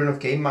 If you're a good enough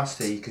game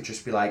master, you could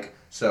just be like,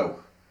 so,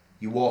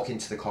 you walk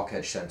into the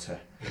Cockedge Centre.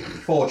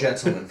 4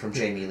 gentlemen from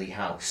Jamie Lee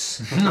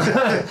House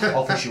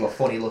offers you a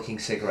funny looking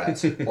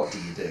cigarette. What do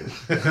you do?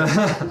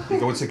 You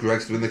go into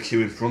Greg's doing the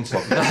queue in front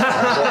of you.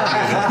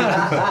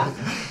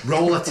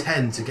 Roll a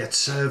 10 to get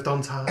served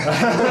on time.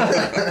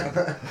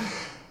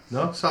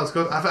 No, sounds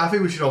good. I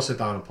think we should all sit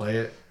down and play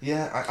it.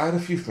 Yeah, I had a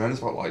few friends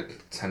about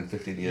like 10,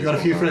 15 years You got a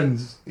ago few now.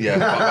 friends? Yeah,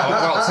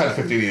 about 10,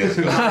 15 years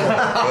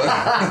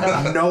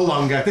ago. No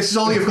longer. This is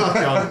all you've got,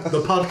 John.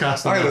 The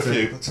podcast. I had a and that's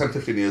few, it. 10,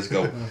 15 years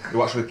ago,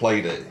 who actually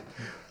played it.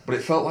 But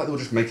it felt like they were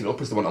just making it up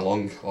as they went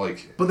along.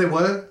 Like, But they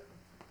were.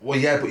 well,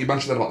 yeah, but you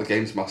mentioned that about the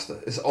Games Master.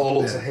 It's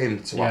all up to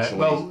him to Yeah, actually...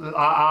 well,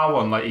 our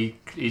one, like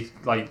he's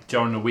like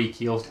during the week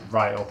he'll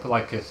write up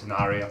like a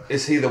scenario.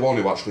 Is he the one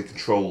who actually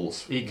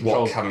controls, He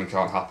controls- what can and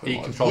can't happen? He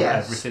like? controls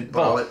Yes, everything,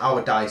 but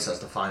our dice has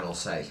the final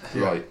say.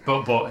 Right.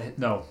 but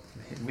no,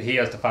 he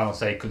has the final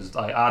say because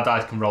like our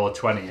dice can roll a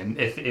 20, and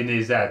if in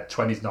his head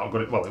 20's not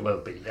good, well it will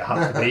be, it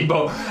has to be.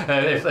 But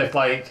if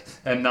like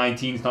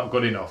 19's not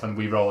good enough and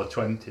we roll a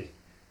 20,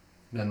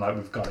 then like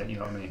we've got it. You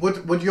know what I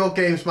mean? Would your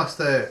games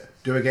master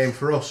do a game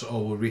for us,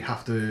 or would we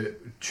have to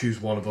choose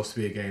one of us to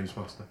be a games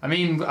master? I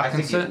mean, I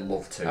can think he'd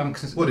love to.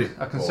 Would he?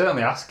 I can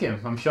certainly ask him.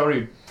 I'm sure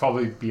he'd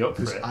probably be up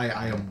for Because it.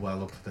 I am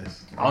well up for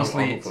this.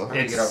 Honestly, I'm up for that.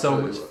 it's You'd so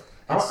much.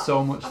 absolutely- It's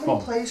so much How fun.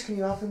 many players can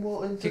you have in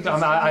Walton?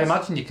 I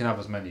imagine you can have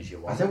as many as you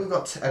I want. think we've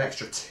got an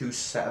extra 2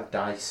 set of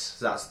dice.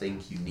 So that's the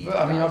thing you need. But,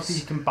 I mean, dice.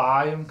 obviously you can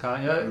buy them,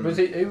 can't you? Mm. Was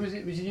it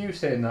you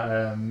saying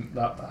that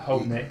that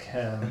Hope Nick?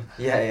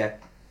 Yeah.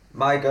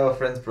 My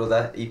girlfriend's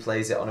brother, he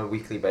plays it on a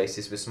weekly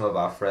basis with some of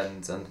our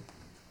friends, and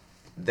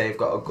they've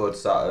got a good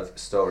sort of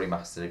story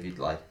master, if you'd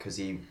like, because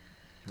he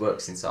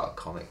works in sort of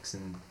comics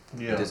and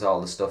he does all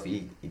the stuff.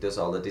 He does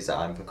all the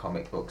design for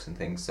comic books and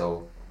things,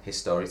 so his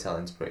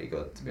storytelling's pretty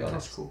good, to be honest.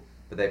 That's cool.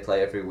 But they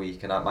play every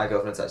week, and my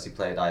girlfriend's actually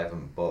played, I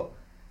haven't, but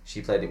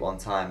she played it one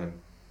time and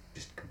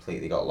just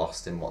completely got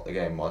lost in what the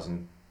game was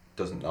and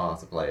doesn't know how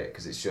to play it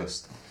because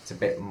it's a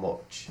bit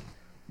much.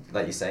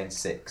 Like you're saying,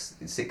 6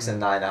 and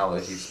 9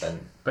 hours you've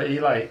spent. But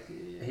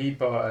he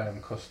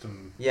bought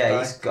custom. Yeah,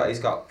 dice. he's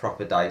got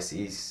proper dice.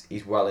 He's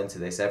well into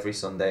this. Every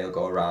Sunday he'll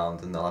go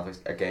around and they'll have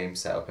a game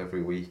set up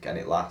every week, and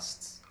it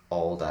lasts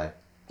all day.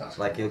 That's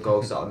Like he'll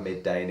go sort of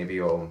midday and he'll be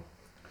home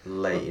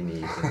late in the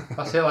evening.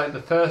 That's it. Like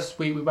the first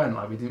week we went,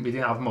 like we didn't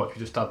have much. We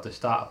just had the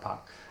starter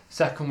pack.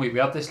 Second week we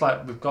had this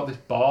we've got this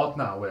board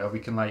now where we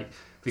can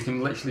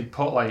literally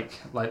put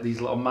like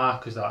these little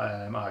markers that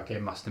our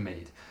game master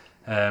made,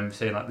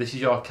 saying like this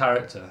is your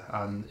character,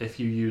 and if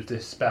you use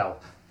this spell,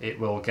 it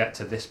will get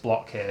to this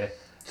block here.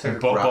 So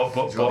But- graph.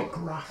 but- It's got a but-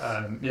 graph.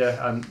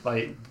 Yeah, and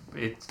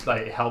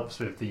it helps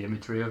with the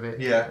imagery of it.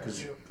 Yeah,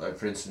 because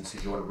for instance,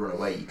 if you want to run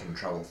away, you can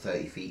travel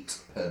 30 feet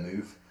per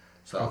move.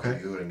 So that'll Okay.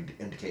 give you an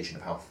indication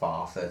of how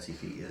far 30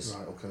 feet is.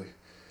 Right, okay.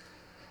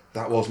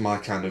 That was my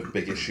kind of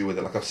big issue with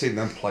it. Like, I've seen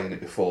them playing it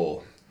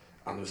before,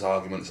 and there was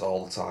arguments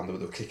all the time. They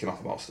were kicking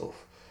off about stuff.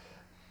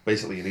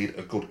 Basically, you need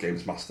a good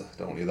games master,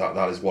 don't you?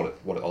 That is what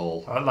it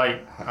all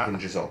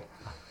hinges on.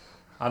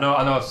 I know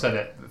I've said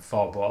it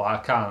before, but I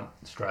can't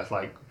stress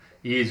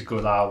he is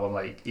good at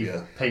one. He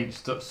Yeah.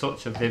 paints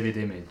such a vivid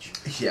image.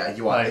 Yeah,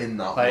 you are in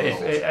that Like,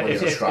 world when he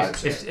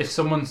describes it. if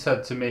someone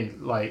said to me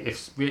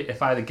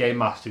if I had a game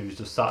master who's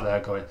just sat there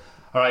going,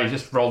 all right, you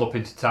just rolled up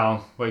into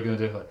town, what are you gonna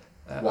do? Like,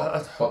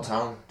 What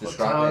town?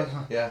 Describe it.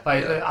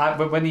 Yeah.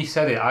 When he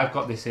said it, I've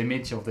got this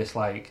image of this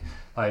like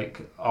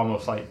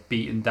almost like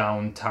beaten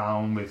down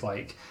town with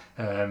like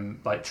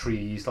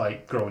trees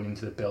like growing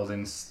into the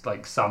buildings,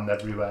 like sand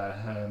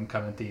everywhere,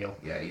 kind of deal.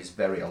 Yeah, he's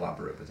very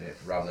elaborate with it.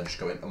 Rather than just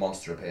going, a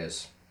monster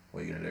appears.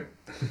 What are you gonna do?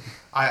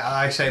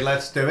 I say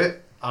let's do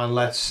it and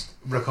let's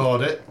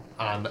record it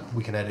and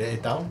we can edit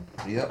it down.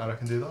 Yeah, I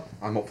can do that.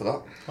 I'm up for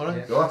that. Alright.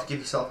 Yeah. You'll have to give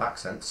yourself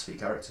accents for your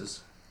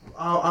characters.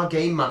 Our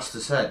game master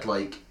said,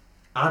 like,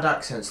 add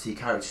accents to your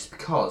characters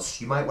because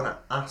you might want to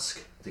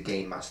ask the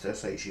game master,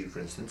 say it's you for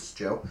instance,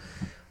 Joe,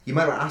 you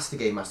might want to ask the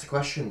game master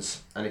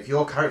questions. And if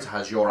your character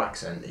has your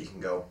accent, you can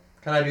go,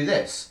 can I do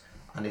this?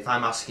 And if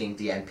I'm asking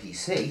the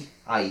NPC,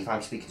 i.e. if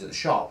I'm speaking to the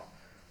shop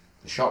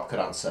could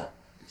answer.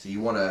 So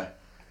you want to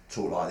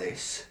talk like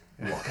this,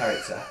 what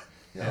character?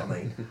 You know what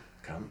I mean?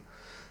 Can.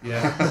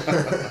 Yeah.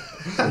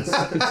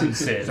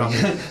 Sincerely.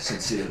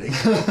 Sincerely.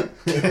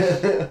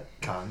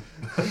 Can.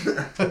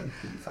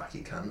 You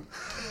fucking can.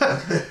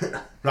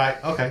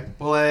 Right, okay.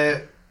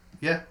 Well,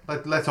 yeah,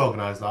 let's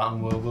organise that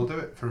and we'll do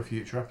it for a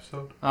future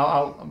episode.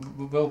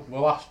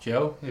 We'll ask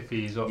Joe if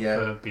he's up Yeah.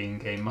 for being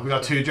game master. We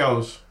got 2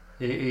 Joes.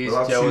 He's We'll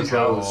have Joe 2 as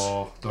well. Joes.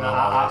 Oh, don't know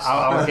about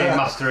Our game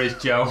master is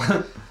Joe.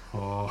 this.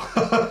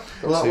 Oh.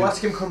 We'll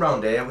ask him come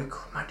round here. We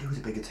might do with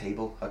a bigger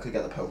table. I could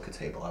get the poker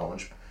table out and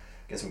just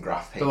get some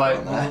graph paper But like,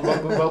 on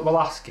there. we'll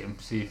ask him,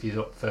 see if he's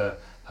up for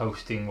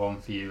hosting one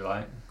for you.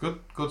 Like,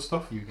 Good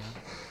stuff. you guys.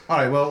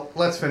 Alright, well,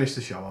 let's finish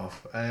the show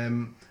off.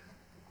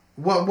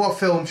 What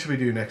film should we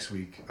do next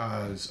week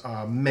as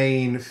our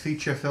main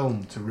feature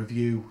film to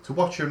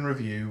watch and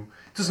review?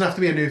 It doesn't have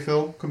to be a new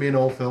film, could be an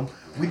old film.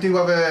 We do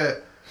have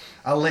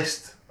a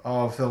list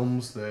of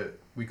films that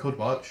we could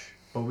watch,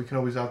 but we can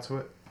always add to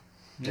it.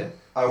 Yeah.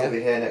 I won't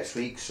be here next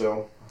week,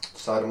 so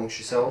decide amongst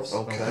yourselves.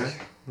 Okay.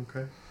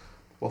 Okay.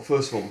 Well,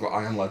 first of all, we've got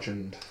I Am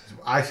Legend.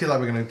 I feel like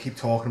we're going to keep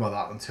talking about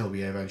that until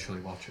we eventually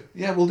watch it.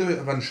 Yeah, we'll do it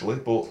eventually,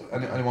 but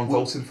anyone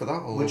voting for that?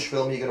 Or? Which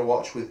film are you going to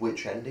watch with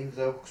which ending,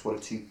 though? Because what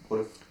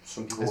if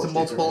some people Is watch there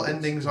multiple different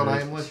endings on I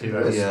Am Legend?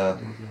 There is. Yeah.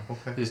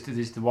 Okay.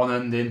 There's the one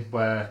ending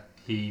where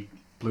he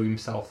blew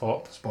himself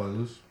up.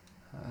 Spoilers.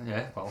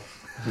 Yeah, well.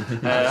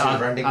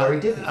 Another ending where he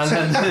didn't. And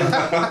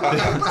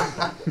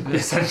then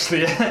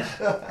essentially,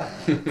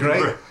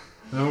 Great.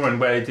 the one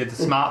where he did the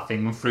smart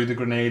thing and threw the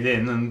grenade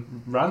in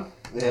and ran.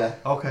 Yeah.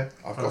 Okay.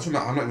 I've got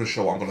something. I'm not even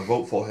sure what I'm going to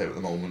vote for here at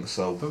the moment.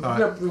 So But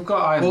Alright. we've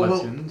got Iron Well,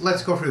 Legend.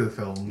 let's go through the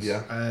films.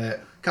 Yeah.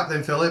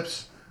 Captain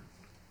Phillips.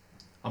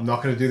 I'm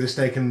not going to do the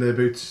snake in the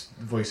boots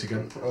voice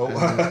again.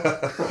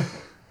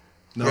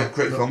 No,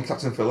 great no. film,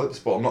 Captain Phillips,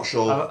 but I'm not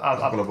sure I'm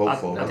going to vote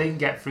for I it. didn't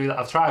get through that.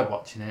 I've tried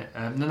watching it.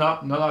 No,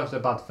 that was a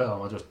bad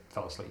film. I just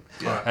fell asleep.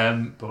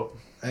 Yeah. But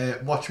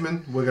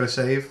Watchmen, we're going to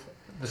save.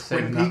 the Twin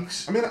saving that.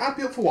 Peaks. I mean, I'd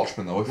be up for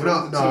Watchmen though. If We're it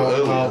not, was no, too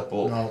early, no,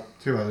 but no,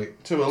 too early.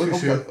 too early. Too okay,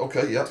 soon.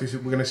 okay, yeah. Too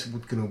soon. We're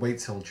gonna wait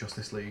till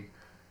Justice League.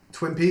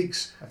 Twin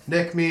Peaks.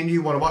 Nick, me and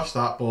you want to watch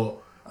that, but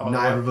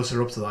neither of us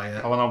are up to that I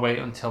yet. want to wait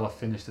until I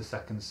finish the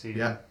second season.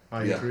 Yeah,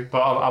 I Yeah. agree. But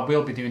I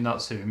will be doing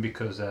that soon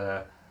because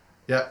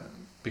Yeah,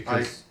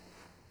 because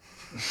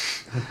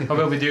I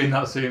will be doing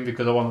that soon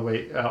because I want to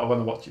wait. I want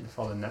to watch it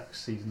before the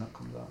next season that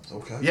comes out.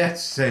 Okay. yeah,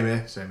 same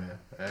here, same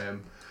here.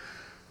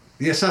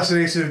 The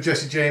Assassination of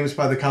Jesse James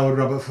by the coward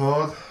Robert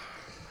Ford.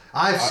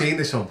 I've seen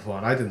this one before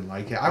and I didn't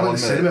like it. I went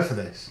to admit- cinema for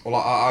this. Well,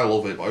 I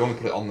love it, but I only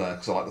put it on there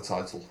because I like the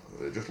title.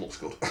 It just looks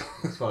good.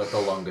 It's one of the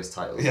longest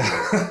titles.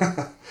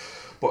 Yeah.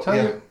 But Tell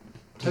yeah,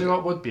 you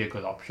what would be a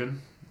good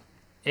option.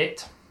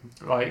 It,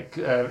 like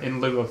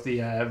in lieu of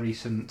the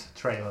recent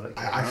trailer that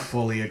came I out.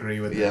 fully agree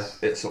with yeah, this.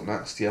 it's up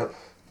next. Yep.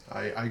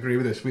 I agree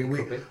with this.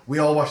 Could be. We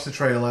all watched the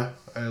trailer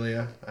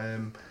earlier.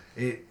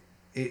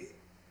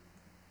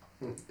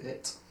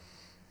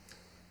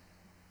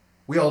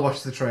 We all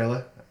watched the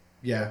trailer.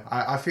 Yeah,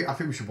 I think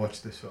we should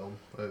watch this film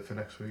for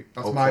next week.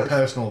 That's my Okay.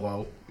 personal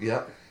vote.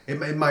 Yeah.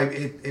 It might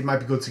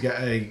be good to get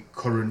a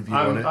current view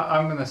on it.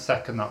 I'm going to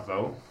second that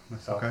vote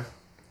myself. Okay.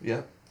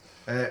 Yeah.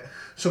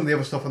 Some of the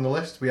other stuff on the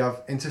list, we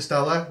have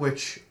Interstellar,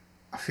 which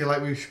I feel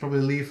like we should probably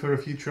leave for a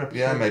future episode.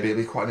 Yeah, maybe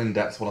it'll be quite an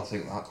in-depth one. I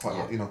think that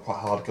quite Yeah. quite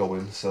hard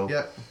going. So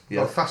Yeah.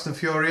 Yeah. Fast and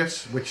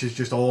Furious, which is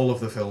just all of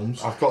the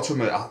films. I've got to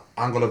admit,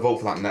 I'm going to vote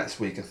for that next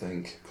week. I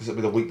think because it'll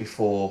be the week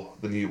before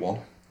the new one.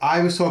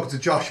 I was talking to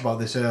Josh about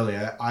this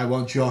earlier. I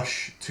want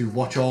Josh to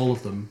watch all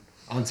of them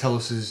and tell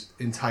us his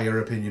entire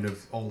opinion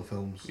of all the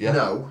films. Yeah.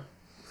 No.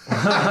 But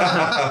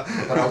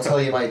I'll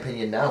tell you my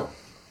opinion now.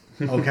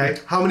 Okay.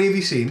 How many have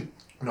you seen?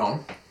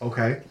 None.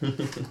 Okay.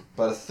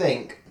 But I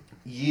think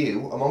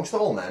you, amongst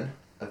all men,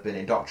 have been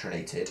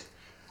indoctrinated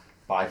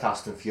by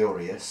Fast and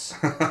Furious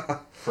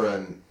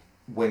from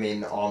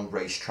women on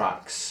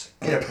racetracks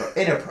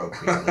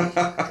inappropriately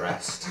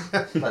dressed.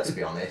 Let's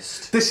be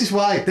honest. This is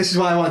why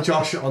I want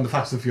Josh on the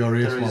Fast and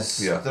Furious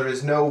one. Yeah. There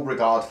is no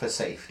regard for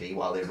safety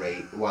while they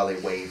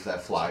wave their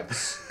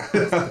flags.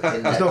 There's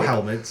There's no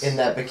helmets. in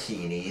their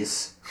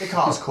bikinis. The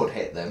cars could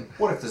hit them.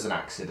 What if there's an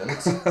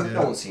accident?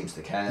 No one seems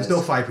to care. There's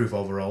no fireproof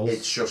overalls.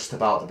 It's just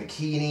about the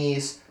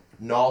bikinis,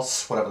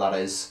 NOS, whatever that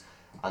is,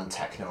 and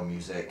techno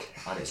music,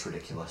 and it's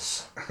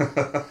ridiculous.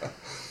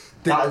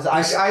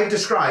 I've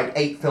described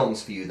 8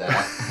 films for you there.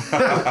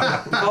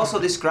 We've also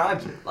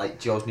described like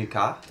Joe's new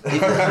car. If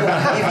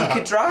he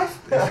could drive.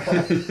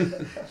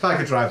 If I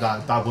could drive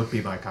that would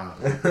be my car.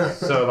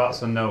 So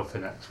that's a no for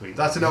next week.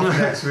 That's enough for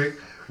next week.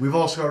 We've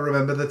also got to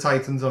remember the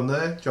Titans on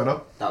there,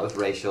 Jono. That was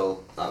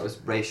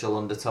racial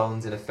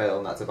undertones in a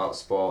film that's about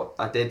sport.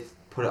 I did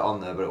put it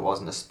on there, but it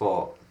wasn't a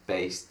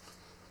sport-based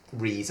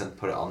reason to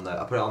put it on there.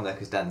 I put it on there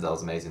because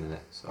Denzel's amazing in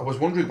it. So. I was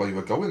wondering where you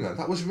were going then.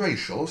 That was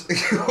racial. I was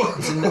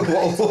thinking,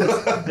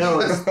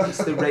 No, it's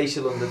the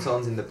racial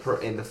undertones in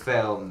the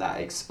film that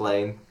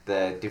explain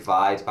the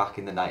divide back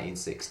in the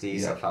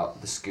 1960s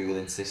about the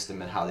schooling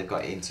system and how they've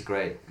got to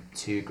integrate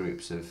 2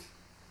 groups of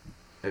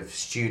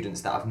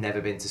students that have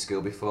never been to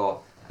school before,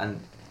 and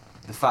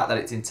the fact that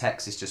it's in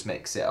Texas just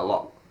makes it a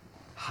lot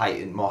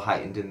more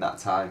heightened in that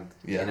time.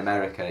 Yeah. In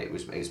America, it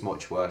was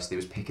much worse. They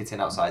was picketing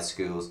outside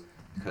schools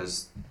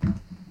because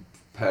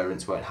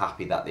parents weren't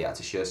happy that they had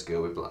to share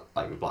school with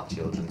black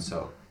children.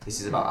 So this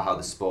is about how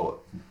the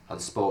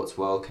sports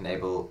world can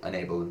enable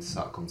them to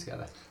sort of come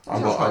together.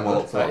 I'm all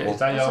up for that Is one.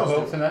 that your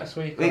vote for next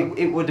week?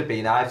 It would have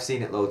been. I've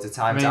seen it loads of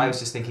times. I mean- I was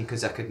just thinking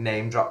because I could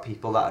name drop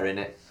people that are in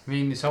it. I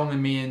mean, it's only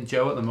me and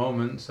Joe at the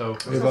moment, so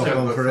We've both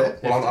gone for it.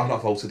 Well, I'm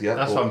not voted yet.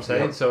 that's but, what I'm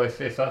saying. yeah. So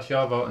if that's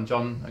your vote and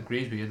John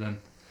agrees with you, then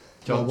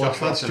Well, Josh what's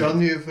will have to John?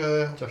 make- You've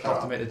Josh will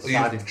have to make the Are you,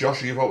 deciding.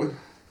 Josh, are you voting?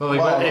 Well,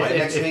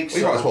 Next week.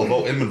 We might as well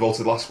vote. Inman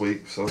voted last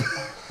week, so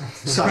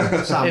Sam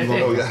if-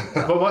 vote. yeah.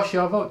 But what's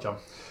your vote, John?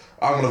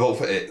 I'm going to vote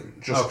for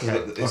it. Just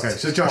Okay. because Okay,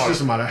 so Josh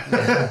doesn't matter.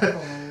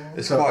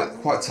 It's So-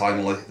 quite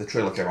timely. The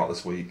trailer came out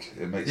this week.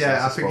 It makes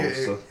Yeah, sense. I think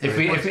suppose,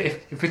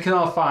 If we can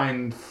all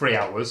find 3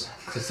 hours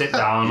to sit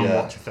down and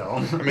Yeah. watch a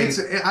film, I mean,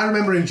 I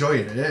remember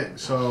enjoying it,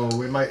 so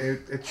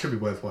it should be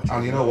worth watching.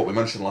 and you know what we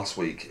mentioned last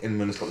week?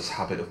 Inman has got this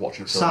habit of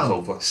watching films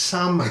over.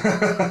 Sam,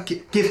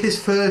 give his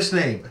first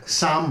name,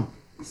 Sam.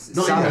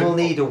 Not Sam even- will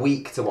need a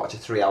week to watch a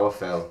 3-hour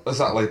film.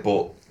 Exactly,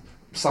 but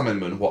Sam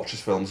Inman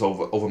watches films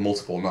over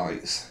multiple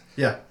nights.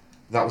 Yeah,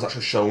 That was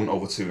actually shown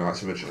over 2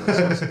 nights originally,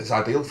 so it's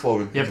ideal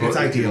for him. Yeah, but it's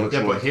ideal.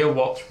 yeah, but he'll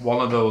watch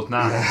one of those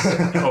nights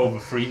over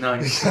 3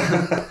 nights.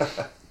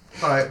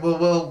 all right. Well,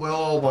 we'll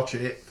all watch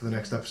it for the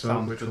next episode,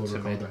 Sounds which good we'll to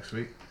record me. next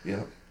week.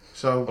 Yeah.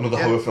 So Another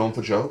yeah, horror film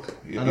for Joe.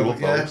 You love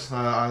yes, those.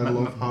 I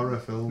love horror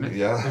films.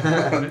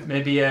 Yeah.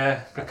 Maybe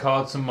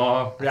record some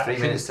more 3 minute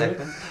reactions to it.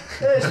 segment.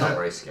 It's not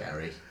very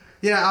scary.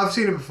 Yeah, I've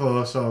seen it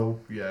before, so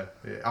yeah,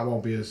 I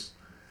won't be as.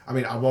 I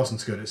mean, I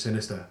wasn't good at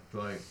Sinister,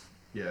 like,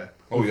 yeah.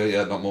 Oh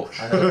yeah, not much.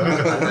 I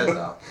heard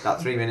that.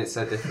 That 3 minutes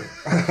said different.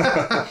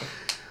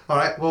 All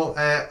right. Well,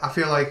 I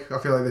feel like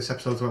this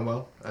episode went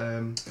well.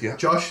 Yeah.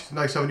 Josh,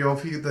 nice having you on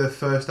for the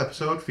first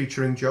episode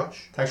featuring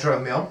Josh. Thanks for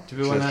having me on. Do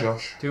we Cheers, want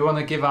Josh.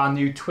 to give our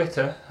new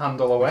Twitter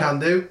handle away? Can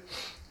do.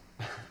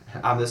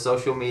 I'm the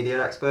social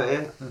media expert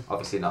here.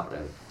 Obviously not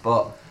really.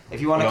 But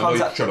if you want to No,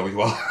 contact... Joe, you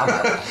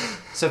are.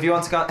 So if you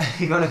want to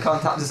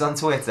contact us on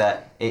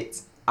Twitter,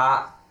 it's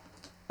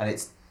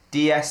it's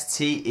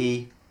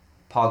DSTE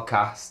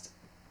podcast.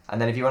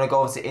 And then if you want to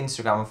go over to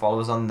Instagram and follow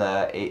us on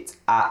there, it's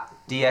at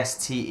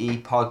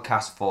DSTE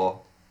podcast 4.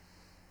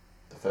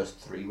 The first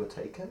 3 were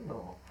taken,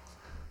 or?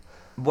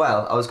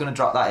 Well, I was going to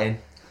drop that in.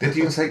 Did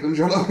you take them,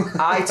 Jono?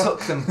 I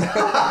took them,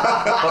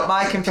 but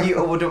my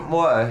computer wouldn't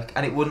work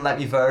and it wouldn't let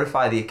me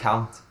verify the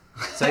account.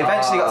 So I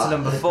eventually got to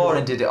number 4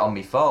 and did it on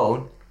my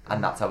phone,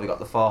 and that's how we got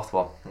the 4th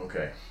one.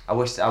 Okay. I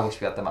wish we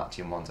had the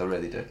matching ones. I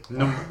really do.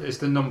 It's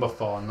the number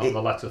 4, not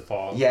the letter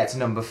 4. Yeah, it's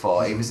number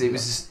 4. It was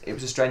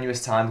a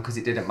strenuous time because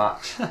it didn't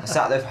match. I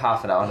sat there for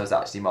half an hour and I was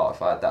actually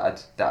mortified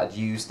that I'd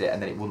used it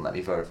and then it wouldn't let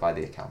me verify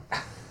the account.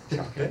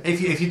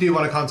 If you do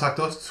want to contact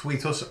us,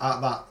 tweet us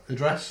at that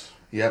address.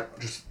 Yeah,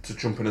 just to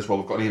jump in as well,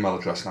 we've got an email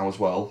address now as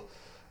well.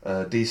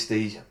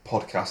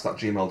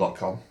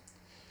 dstpodcast@gmail.com.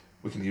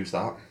 We can use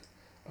that.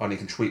 And you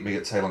can tweet me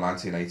at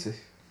Taylor1980.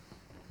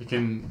 You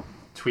can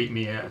tweet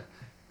me at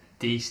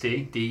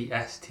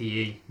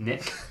DSTE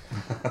Nick.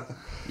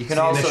 You It's can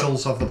the also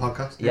initials of the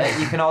podcast. yeah,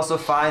 you can also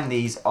find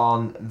these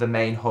on the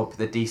main hub,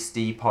 the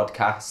DST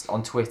podcast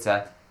on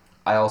Twitter.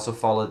 I also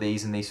follow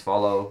these and these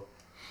follow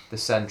the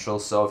central.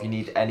 So if you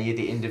need any of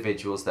the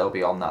individuals, they'll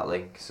be on that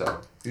link.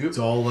 So It's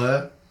all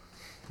there.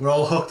 We're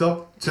all hooked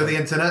up to the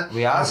internet.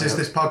 We are, As is yeah.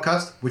 this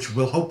podcast, which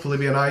will hopefully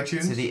be on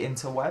iTunes. to the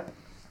interweb.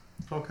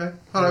 Okay.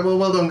 All right.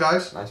 Well done,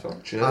 guys. Nice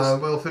one. Cheers.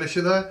 We'll finish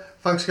it there.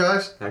 Thanks,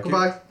 guys. Thank you.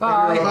 Goodbye.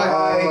 Bye. Bye.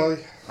 Bye.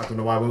 I don't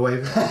know why we're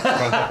waving.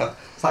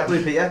 It's like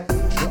Blue Peter.